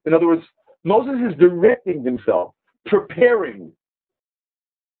burned. In other words, Moses is directing himself, preparing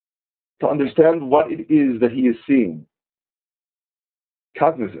to understand what it is that he is seeing,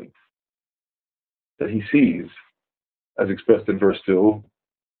 cognizant that he sees, as expressed in verse 2,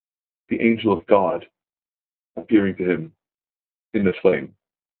 the angel of God appearing to him in the flame.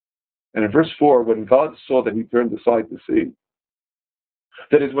 And in verse 4, when God saw that he turned aside to see,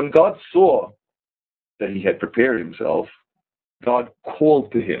 that is, when God saw that he had prepared himself, God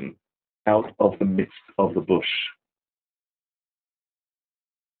called to him out of the midst of the bush.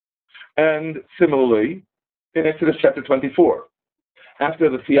 And similarly, in Exodus chapter 24, after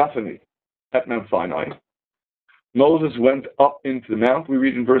the theophany at Mount Sinai, Moses went up into the mount, we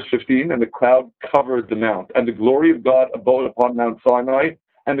read in verse 15, and the cloud covered the mount, and the glory of God abode upon Mount Sinai,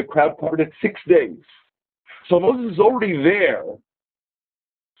 and the cloud covered it 6 days. So Moses is already there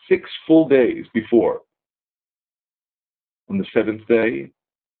 6 full days before. On the 7th day,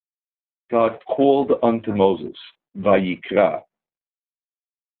 God called unto Moses, Vayikra,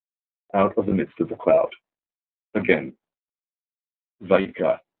 out of the midst of the cloud. Again,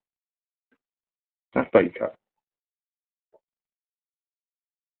 Vayikra, not Vayikra.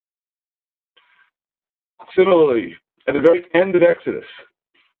 Similarly, at the very end of Exodus,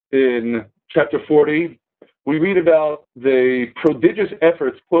 in chapter 40, we read about the prodigious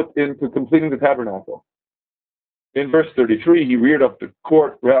efforts put into completing the tabernacle. In verse 33, he reared up the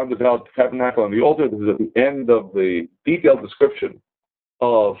court round about the tabernacle and the altar. This is at the end of the detailed description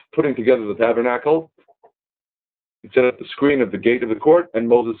of putting together the tabernacle. He set up the screen of the gate of the court, and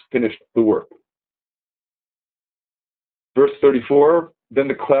Moses finished the work. Verse 34, then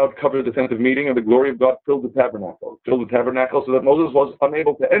the cloud covered the tent of meeting, and the glory of God filled the tabernacle. Filled the tabernacle so that Moses was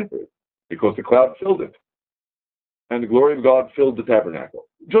unable to enter because the cloud filled it. And the glory of God filled the tabernacle.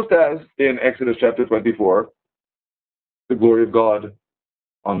 Just as in Exodus chapter 24, the glory of God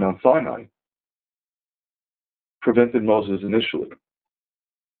on Mount Sinai prevented Moses initially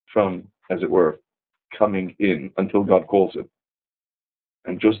from, as it were, coming in until God calls him.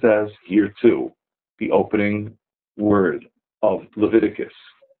 And just as here too, the opening word of Leviticus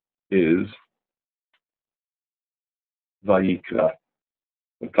is Vayikra.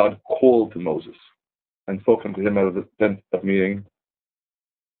 When God called to Moses and spoke unto him out of the tent of meeting,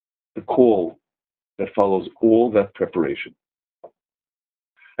 the call that follows all that preparation.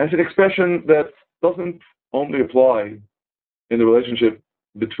 And it's an expression that doesn't only apply in the relationship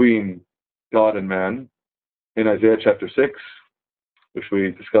between God and man in Isaiah chapter 6, which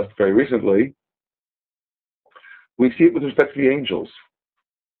we discussed very recently. We see it with respect to the angels.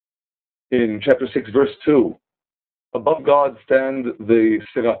 In chapter 6, verse 2, above God stand the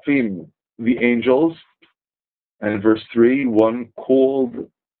seraphim, the angels, and in verse 3, one called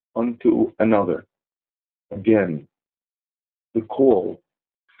unto another. Again, the call.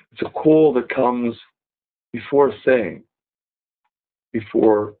 It's a call that comes before saying,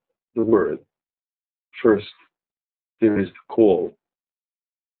 before the word. First, there is the call,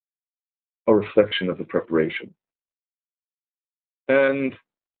 a reflection of the preparation. And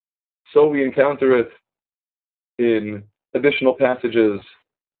so we encounter it in additional passages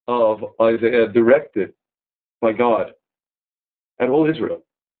of Isaiah directed by God at all Israel.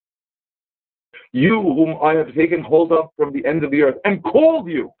 You whom I have taken hold of from the end of the earth and called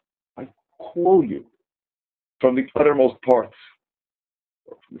you, I call you from the uttermost parts,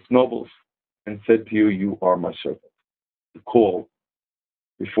 from its nobles, and said to you, you are my servant. The call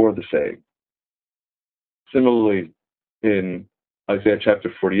before the saying. Similarly, in Isaiah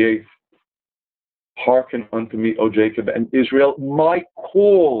chapter 48, hearken unto me, O Jacob and Israel, my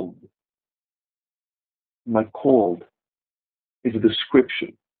called is a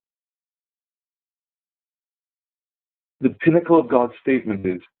description. The pinnacle of God's statement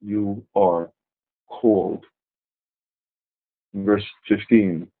is, you are called. In verse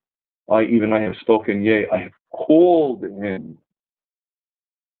 15, I have spoken, yea, I have called him.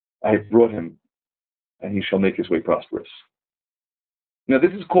 I have brought him, and he shall make his way prosperous. Now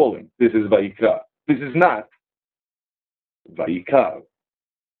this is calling. This is Vayikra. This is not Vayikar.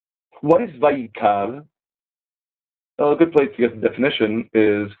 What is Vayikar? Well, a good place to get the definition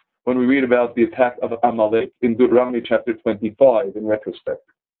is when we read about the attack of Amalek in Deuteronomy chapter 25 in retrospect,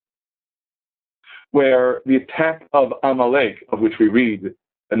 where the attack of Amalek, of which we read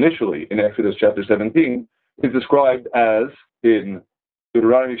initially in Exodus chapter 17, is described as, in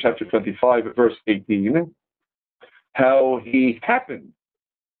Deuteronomy chapter 25, verse 18, how he happened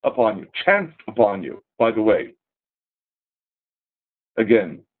upon you, chanced upon you, by the way.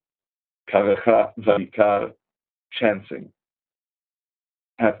 Again, karecha vayikar, chancing,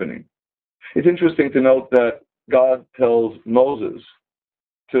 happening. It's interesting to note that God tells Moses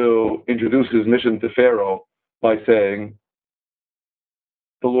to introduce his mission to Pharaoh by saying,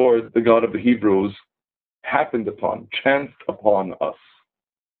 the Lord, the God of the Hebrews, happened upon, chanced upon us.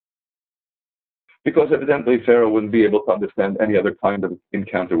 Because evidently Pharaoh wouldn't be able to understand any other kind of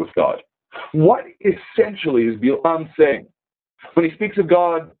encounter with God. What essentially is Balaam saying when he speaks of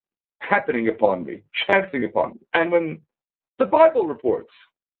God happening upon me, chancing upon me? And when the Bible reports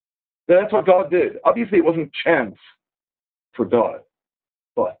that that's what God did, obviously it wasn't chance for God,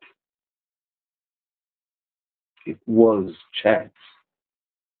 but it was chance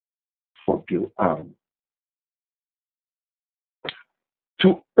for Balaam.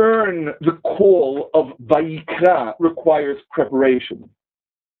 To earn the call of Vayikra requires preparation.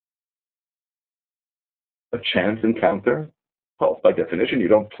 A chance encounter? Well, by definition, you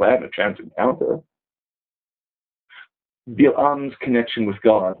don't plan a chance encounter. Balaam's connection with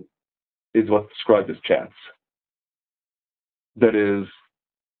God is what's described as chance. That is,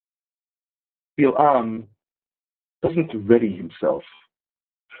 Balaam doesn't ready himself.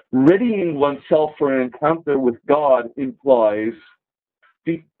 Readying oneself for an encounter with God implies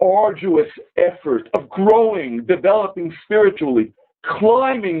the arduous effort of growing, developing spiritually,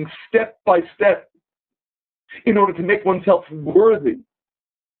 climbing step by step in order to make oneself worthy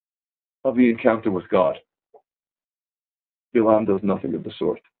of the encounter with God. Balaam does nothing of the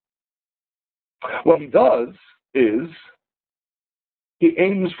sort. What he does is he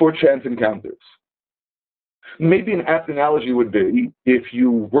aims for chance encounters. Maybe an apt analogy would be if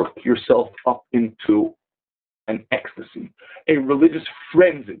you work yourself up into an ecstasy, a religious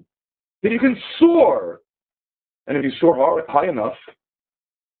frenzy, then you can soar. And if you soar high enough,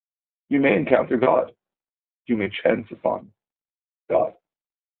 you may encounter God. You may chance upon God.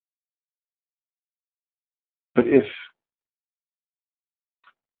 But if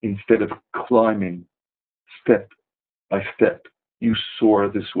instead of climbing step by step, you soar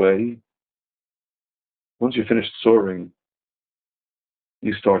this way. Once you finish soaring,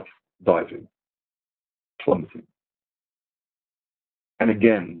 you start diving, plummeting. And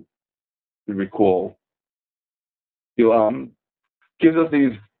again, we recall, Balaam gives us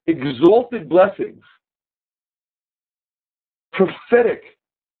these exalted blessings, prophetic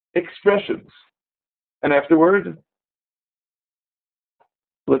expressions. And afterward,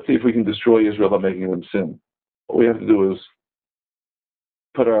 let's see if we can destroy Israel by making them sin. What we have to do is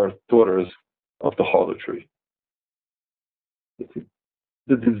put our daughters off the harlotry.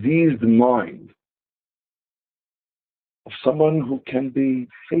 The diseased mind of someone who can be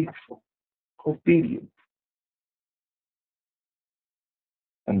faithful, obedient,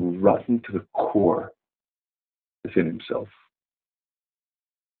 and rotten to the core within himself.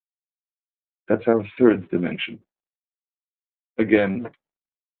 That's our third dimension. Again,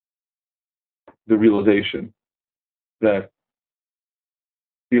 the realization that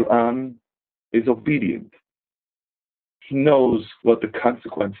Balaam is obedient. He knows what the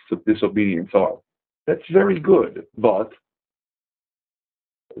consequences of disobedience are. That's very good, but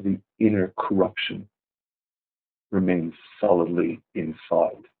the inner corruption remains solidly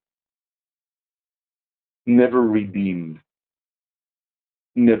inside. Never redeemed,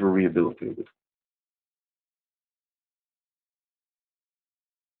 never rehabilitated.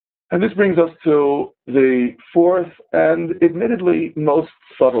 And this brings us to the fourth and admittedly most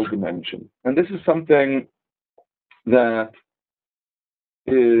subtle dimension. And this is something that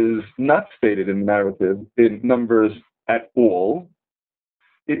is not stated in the narrative in Numbers at all.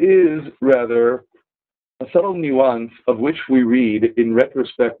 It is rather a subtle nuance of which we read in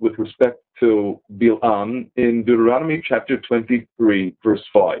retrospect with respect to Balaam in Deuteronomy chapter 23, verse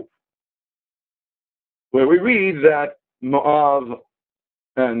 5, where we read that Moab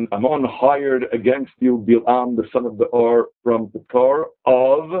and Ammon hired against you Balaam, the son of Beor, from Pekor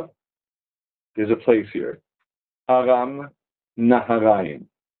of, there's a place here, Aram Naharaim,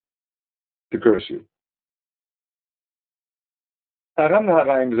 to curse you. Aram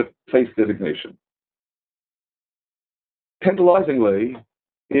Naharaim is a place designation. Tantalizingly,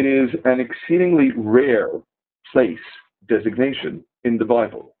 it is an exceedingly rare place designation in the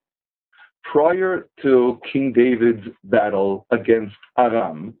Bible. Prior to King David's battle against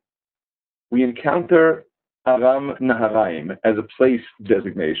Aram, we encounter Aram Naharaim as a place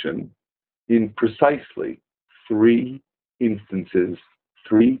designation in precisely 3 instances,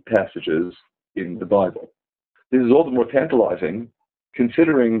 3 passages in the Bible. This is all the more tantalizing,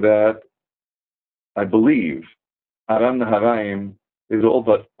 considering that I believe Aram Naharaim is all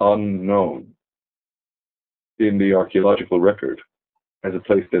but unknown in the archaeological record as a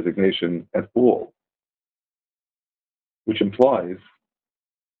place designation at all, which implies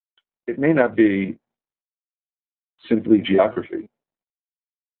it may not be simply geography.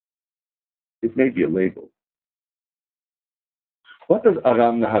 It may be a label. What does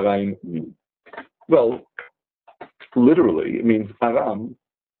Aram Naharaim mean? Well, literally, it means Aram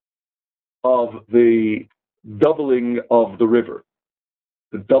of the doubling of the river,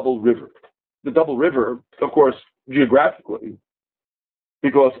 the double river. The double river, of course, geographically,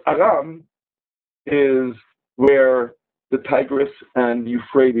 because Aram is where the Tigris and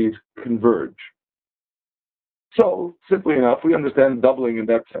Euphrates converge. So, simply enough, we understand doubling in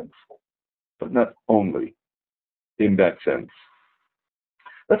that sense, but not only in that sense.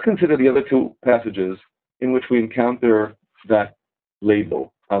 Let's consider the other 2 passages in which we encounter that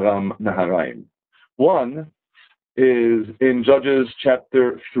label, Aram Naharaim. One is in Judges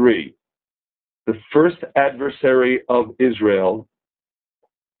chapter 3, the first adversary of Israel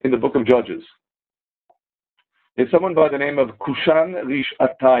in the book of Judges. It's someone by the name of Kushan Rish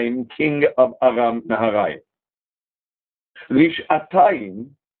Atayim, king of Aram Naharaim. Rish Atayim,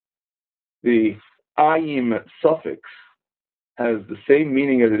 the ayim suffix, has the same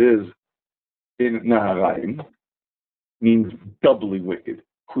meaning as it is in Naharaim, means doubly wicked.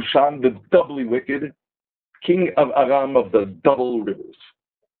 Kushan, the doubly wicked, king of Aram of the double rivers.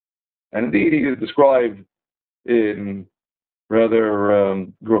 And indeed, he is described in rather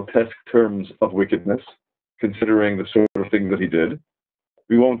grotesque terms of wickedness, considering the sort of thing that he did.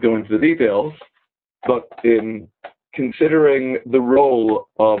 We won't go into the details, but in considering the role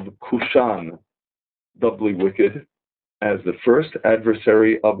of Kushan, doubly wicked, as the first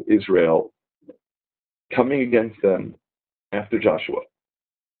adversary of Israel, coming against them after Joshua.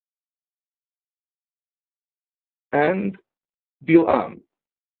 And Balaam,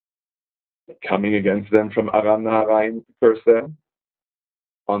 coming against them from Aram Naharaim to curse them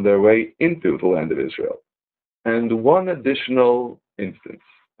on their way into the land of Israel. And one additional instance,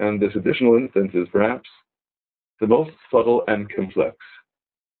 And this additional instance is perhaps the most subtle and complex.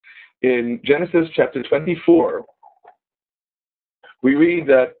 In Genesis chapter 24, we read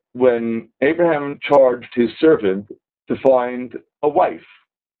that when Abraham charged his servant to find a wife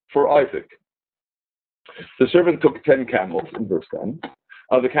for Isaac, the servant took 10 camels, in verse 10,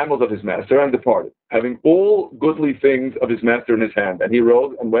 of the camels of his master and departed, having all goodly things of his master in his hand. And he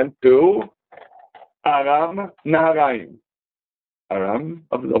rose and went to Aram Naharaim, Aram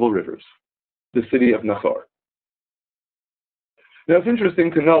of the double rivers, the city of Nachor. Now it's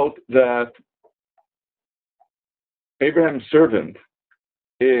interesting to note that Abraham's servant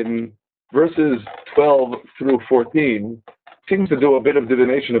in verses 12 through 14 seems to do a bit of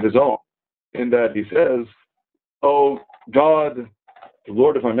divination of his own, in that he says, "Oh God, the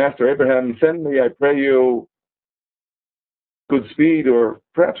Lord of my master Abraham, send me, I pray you, good speed," or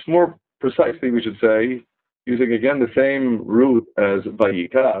perhaps more precisely we should say, using again the same root as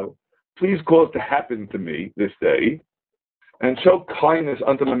Vayikar, "Please cause to happen to me this day, and show kindness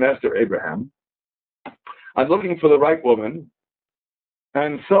unto my master Abraham. I'm looking for the right woman,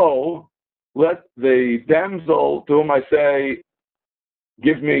 and so let the damsel to whom I say,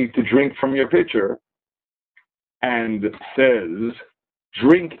 give me to drink from your pitcher, and says,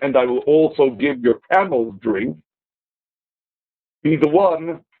 drink and I will also give your camels drink, be the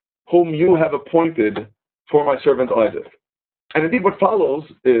one whom you have appointed for my servant Isaac." And indeed what follows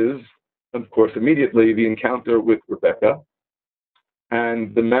is, of course, immediately the encounter with Rebekah,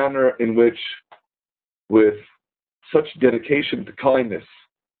 and the manner in which, with such dedication to kindness,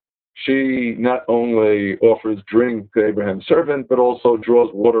 she not only offers drink to Abraham's servant, but also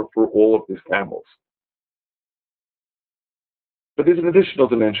draws water for all of his camels. But there's an additional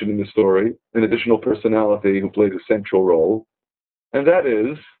dimension in the story, an additional personality who plays a central role, and that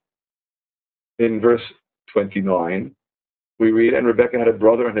is, in verse 29, we read, "And Rebekah had a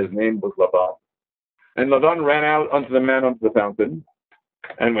brother, and his name was Laban. And Laban ran out unto the man unto the fountain,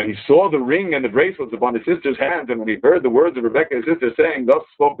 and when he saw the ring and the bracelets upon his sister's hands, and when he heard the words of Rebekah his sister, saying, Thus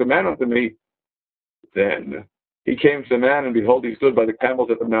spoke the man unto me, then he came to the man, and behold, he stood by the camels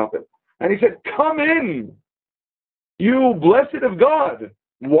at the mountain. And he said, Come in, you blessed of God.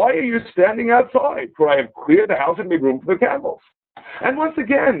 Why are you standing outside? For I have cleared the house and made room for the camels." And once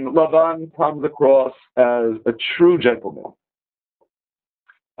again, Laban comes across as a true gentleman,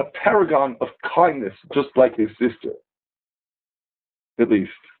 a paragon of kindness, just like his sister, at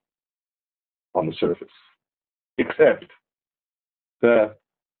least on the surface. Except that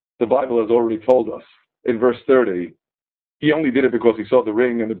the Bible has already told us in verse 30, he only did it because he saw the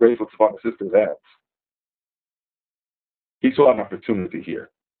ring and the bracelets upon his sister's hands. He saw an opportunity here.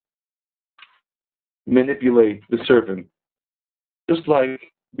 Manipulate the servant, just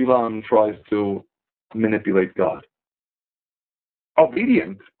like Balaam tries to manipulate God.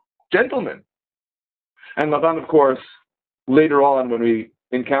 Obedient, gentleman. And Laban, of course, later on when we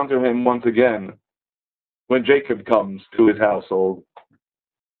encounter him once again, when Jacob comes to his household,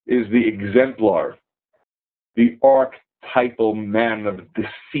 is the exemplar, the archetypal man of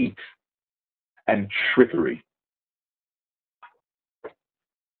deceit and trickery.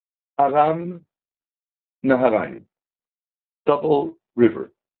 Aram Naharaim, double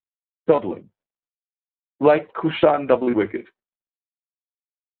river, doubling, like Kushan, doubly wicked.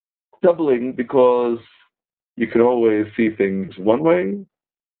 Doubling because you can always see things one way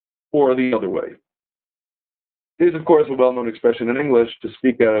or the other way. It is, of course, a well-known expression in English to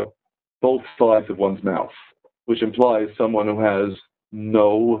speak out of both sides of one's mouth, which implies someone who has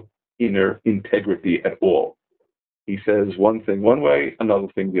no inner integrity at all. He says one thing one way, another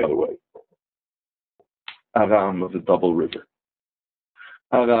thing the other way. Aram of the double river.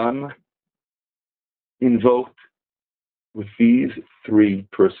 Aram invoked with these three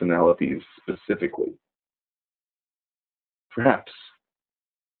personalities specifically, perhaps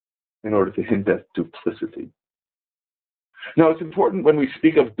in order to hint at duplicity. Now, it's important when we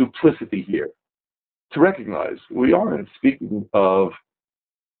speak of duplicity here to recognize we aren't speaking of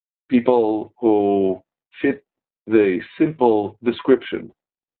people who fit the simple description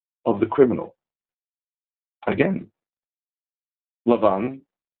of the criminal. Again, Laban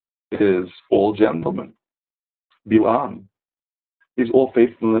is all gentleman. Balaam is all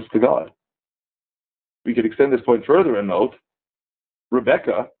faithfulness to God. We could extend this point further and note,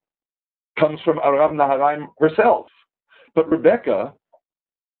 Rebekah comes from Aram Naharaim herself. But Rebekah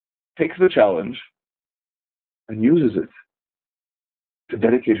takes the challenge and uses it to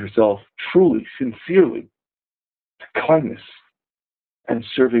dedicate herself truly, sincerely to kindness and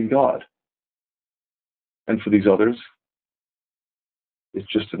serving God. And for these others, it's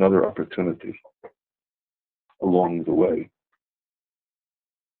just another opportunity along the way.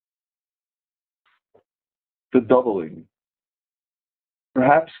 the doubling,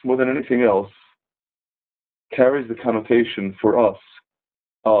 perhaps more than anything else, carries the connotation for us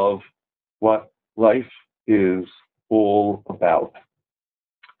of what life is all about.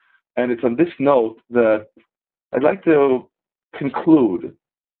 And it's on this note that I'd like to conclude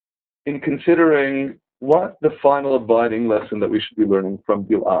in considering what the final abiding lesson that we should be learning from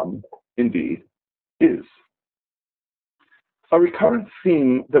Balaam indeed is. A recurrent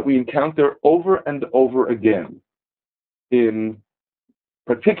theme that we encounter over and over again, in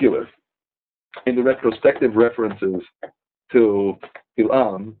particular in the retrospective references to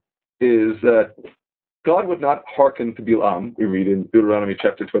Balaam, is that God would not hearken to Balaam, we read in Deuteronomy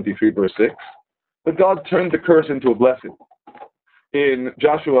chapter 23, verse 6, but God turned the curse into a blessing. In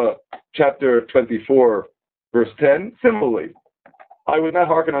Joshua chapter 24, verse 10, similarly, I would not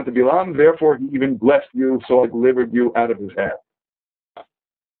hearken unto Balaam, therefore he even blessed you, so I delivered you out of his hand.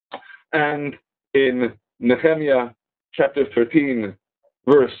 And in Nehemiah chapter 13,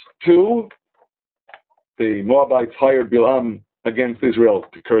 verse 2, the Moabites hired Balaam against Israel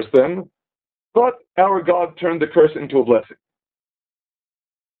to curse them, but our God turned the curse into a blessing.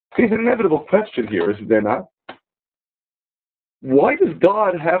 There's an inevitable question here, isn't there not? Why does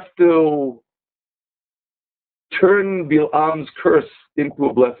God have to turn Balaam's curse into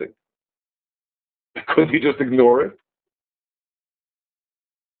a blessing? Couldn't he just ignore it?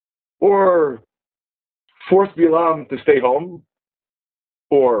 Or force Balaam to stay home?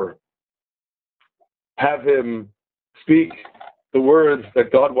 Or have him speak the words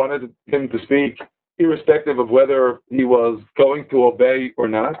that God wanted him to speak, irrespective of whether he was going to obey or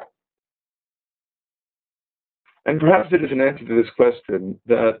not? And perhaps it is an answer to this question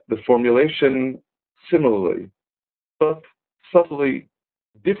that the formulation similarly, but subtly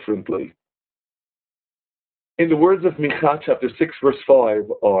differently, in the words of Micha chapter 6 verse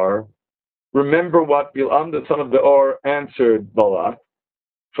 5 are, remember what Balaam the son of Beor answered Balak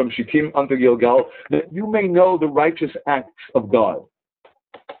from Shittim unto Gilgal, that you may know the righteous acts of God.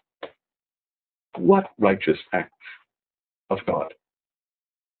 What righteous acts of God?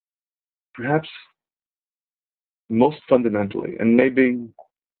 Perhaps most fundamentally, and maybe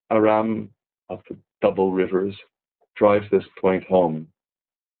Aram of the double rivers drives this point home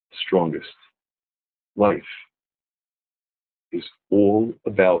strongest. Life is all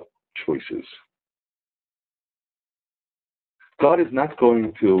about choices. God is not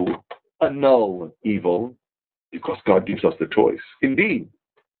going to annul evil because God gives us the choice. Indeed,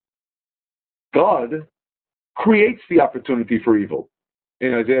 God creates the opportunity for evil.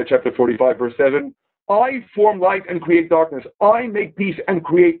 In Isaiah chapter 45, verse 7, I form light and create darkness. I make peace and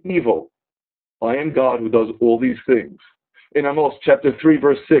create evil. I am God who does all these things. In Amos chapter 3,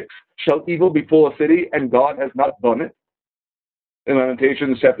 verse 6, shall evil befall a city and God has not done it? In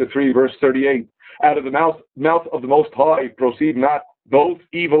Lamentations chapter 3, verse 38, out of the mouth of the Most High proceed not both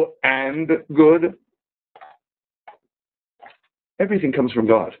evil and good? Everything comes from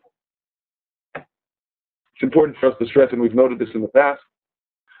God. It's important for us to stress, and we've noted this in the past,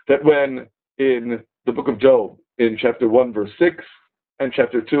 that when in the book of Job, in chapter 1, verse 6, and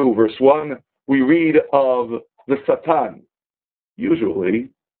chapter 2, verse 1, we read of the Satan, usually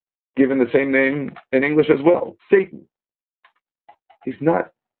given the same name in English as well, Satan. He's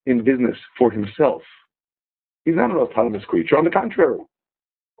not in business for himself. He's not an autonomous creature. On the contrary,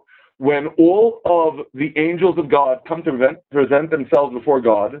 when all of the angels of God come to present themselves before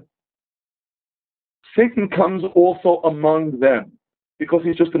God, Satan comes also among them because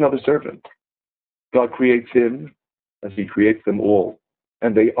he's just another servant. God creates him as he creates them all,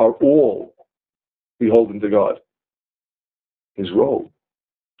 and they are all beholden to God. His role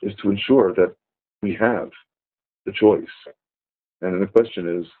is to ensure that we have the choice. And the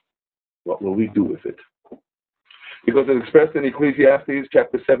question is, what will we do with it? Because as expressed in Ecclesiastes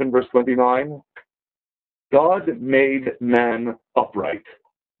chapter 7, verse 29, God made man upright,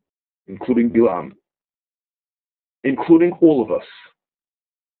 including Balaam, including all of us,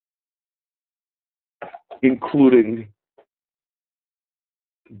 including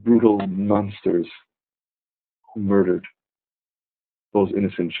brutal monsters who murdered those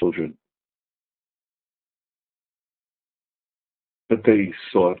innocent children. But they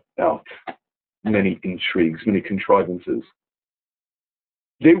sought out many intrigues, many contrivances.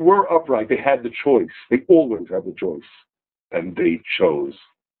 They were upright. They had the choice. They always have the choice. And they chose.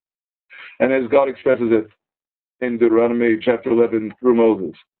 And as God expresses it in Deuteronomy chapter 11 through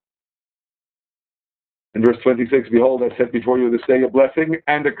Moses, in verse 26, behold, I set before you this day a blessing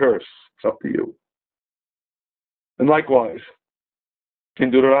and a curse. It's up to you. And likewise,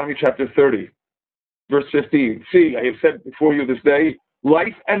 in Deuteronomy chapter 30, verse 15, see, I have set before you this day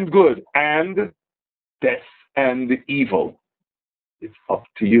life and good and death and the evil. It's up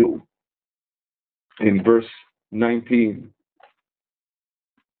to you. In verse 19,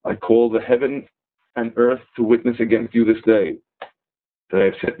 I call the heaven and earth to witness against you this day, that I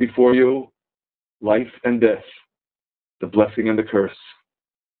have set before you life and death, the blessing and the curse.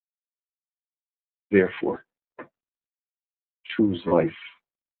 Therefore, choose life,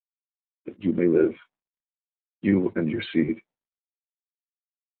 that you may live, you and your seed.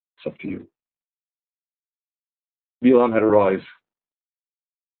 It's up to you. Balaam had to rise.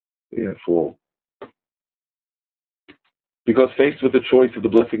 He had to fall. Because faced with the choice of the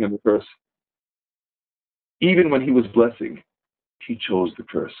blessing and the curse, even when he was blessing, he chose the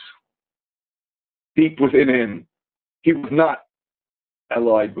curse. Deep within him, he was not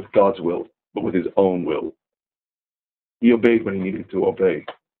allied with God's will, but with his own will. He obeyed when he needed to obey.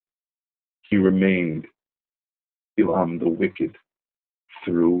 He remained Balaam the wicked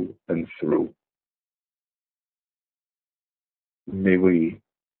through and through. May we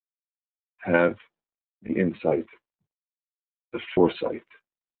have the insight, the foresight,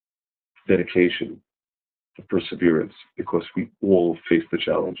 dedication, the perseverance, because we all face the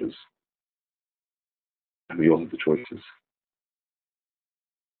challenges and we all have the choices.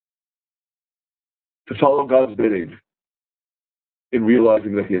 To follow God's bidding in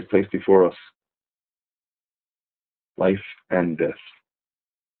realizing that he has placed before us life and death,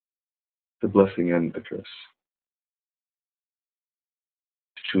 the blessing and the curse.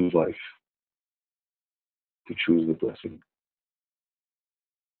 To choose life, to choose the blessing,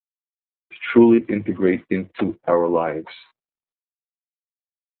 to truly integrate into our lives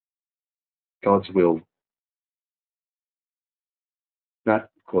God's will, not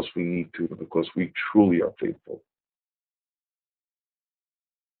because we need to, but because we truly are faithful.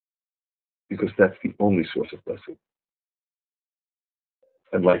 Because that's the only source of blessing.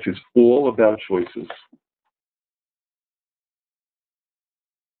 And life is all about choices.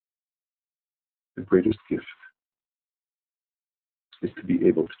 The greatest gift is to be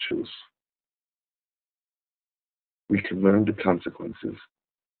able to choose. We can learn the consequences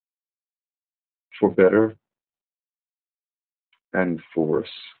for better and for worse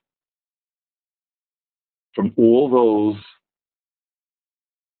from all those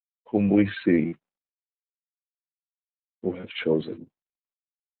whom we see who have chosen.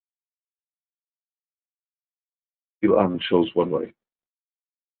 Balaam chose one way.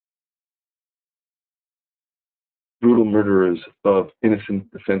 Brutal murderers of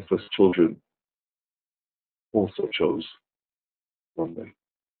innocent, defenseless children also chose one way.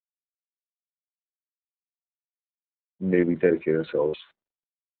 May we dedicate ourselves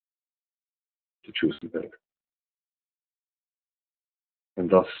to choosing better. And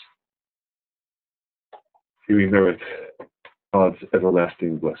thus, we merit God's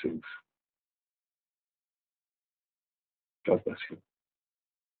everlasting blessings. God bless you.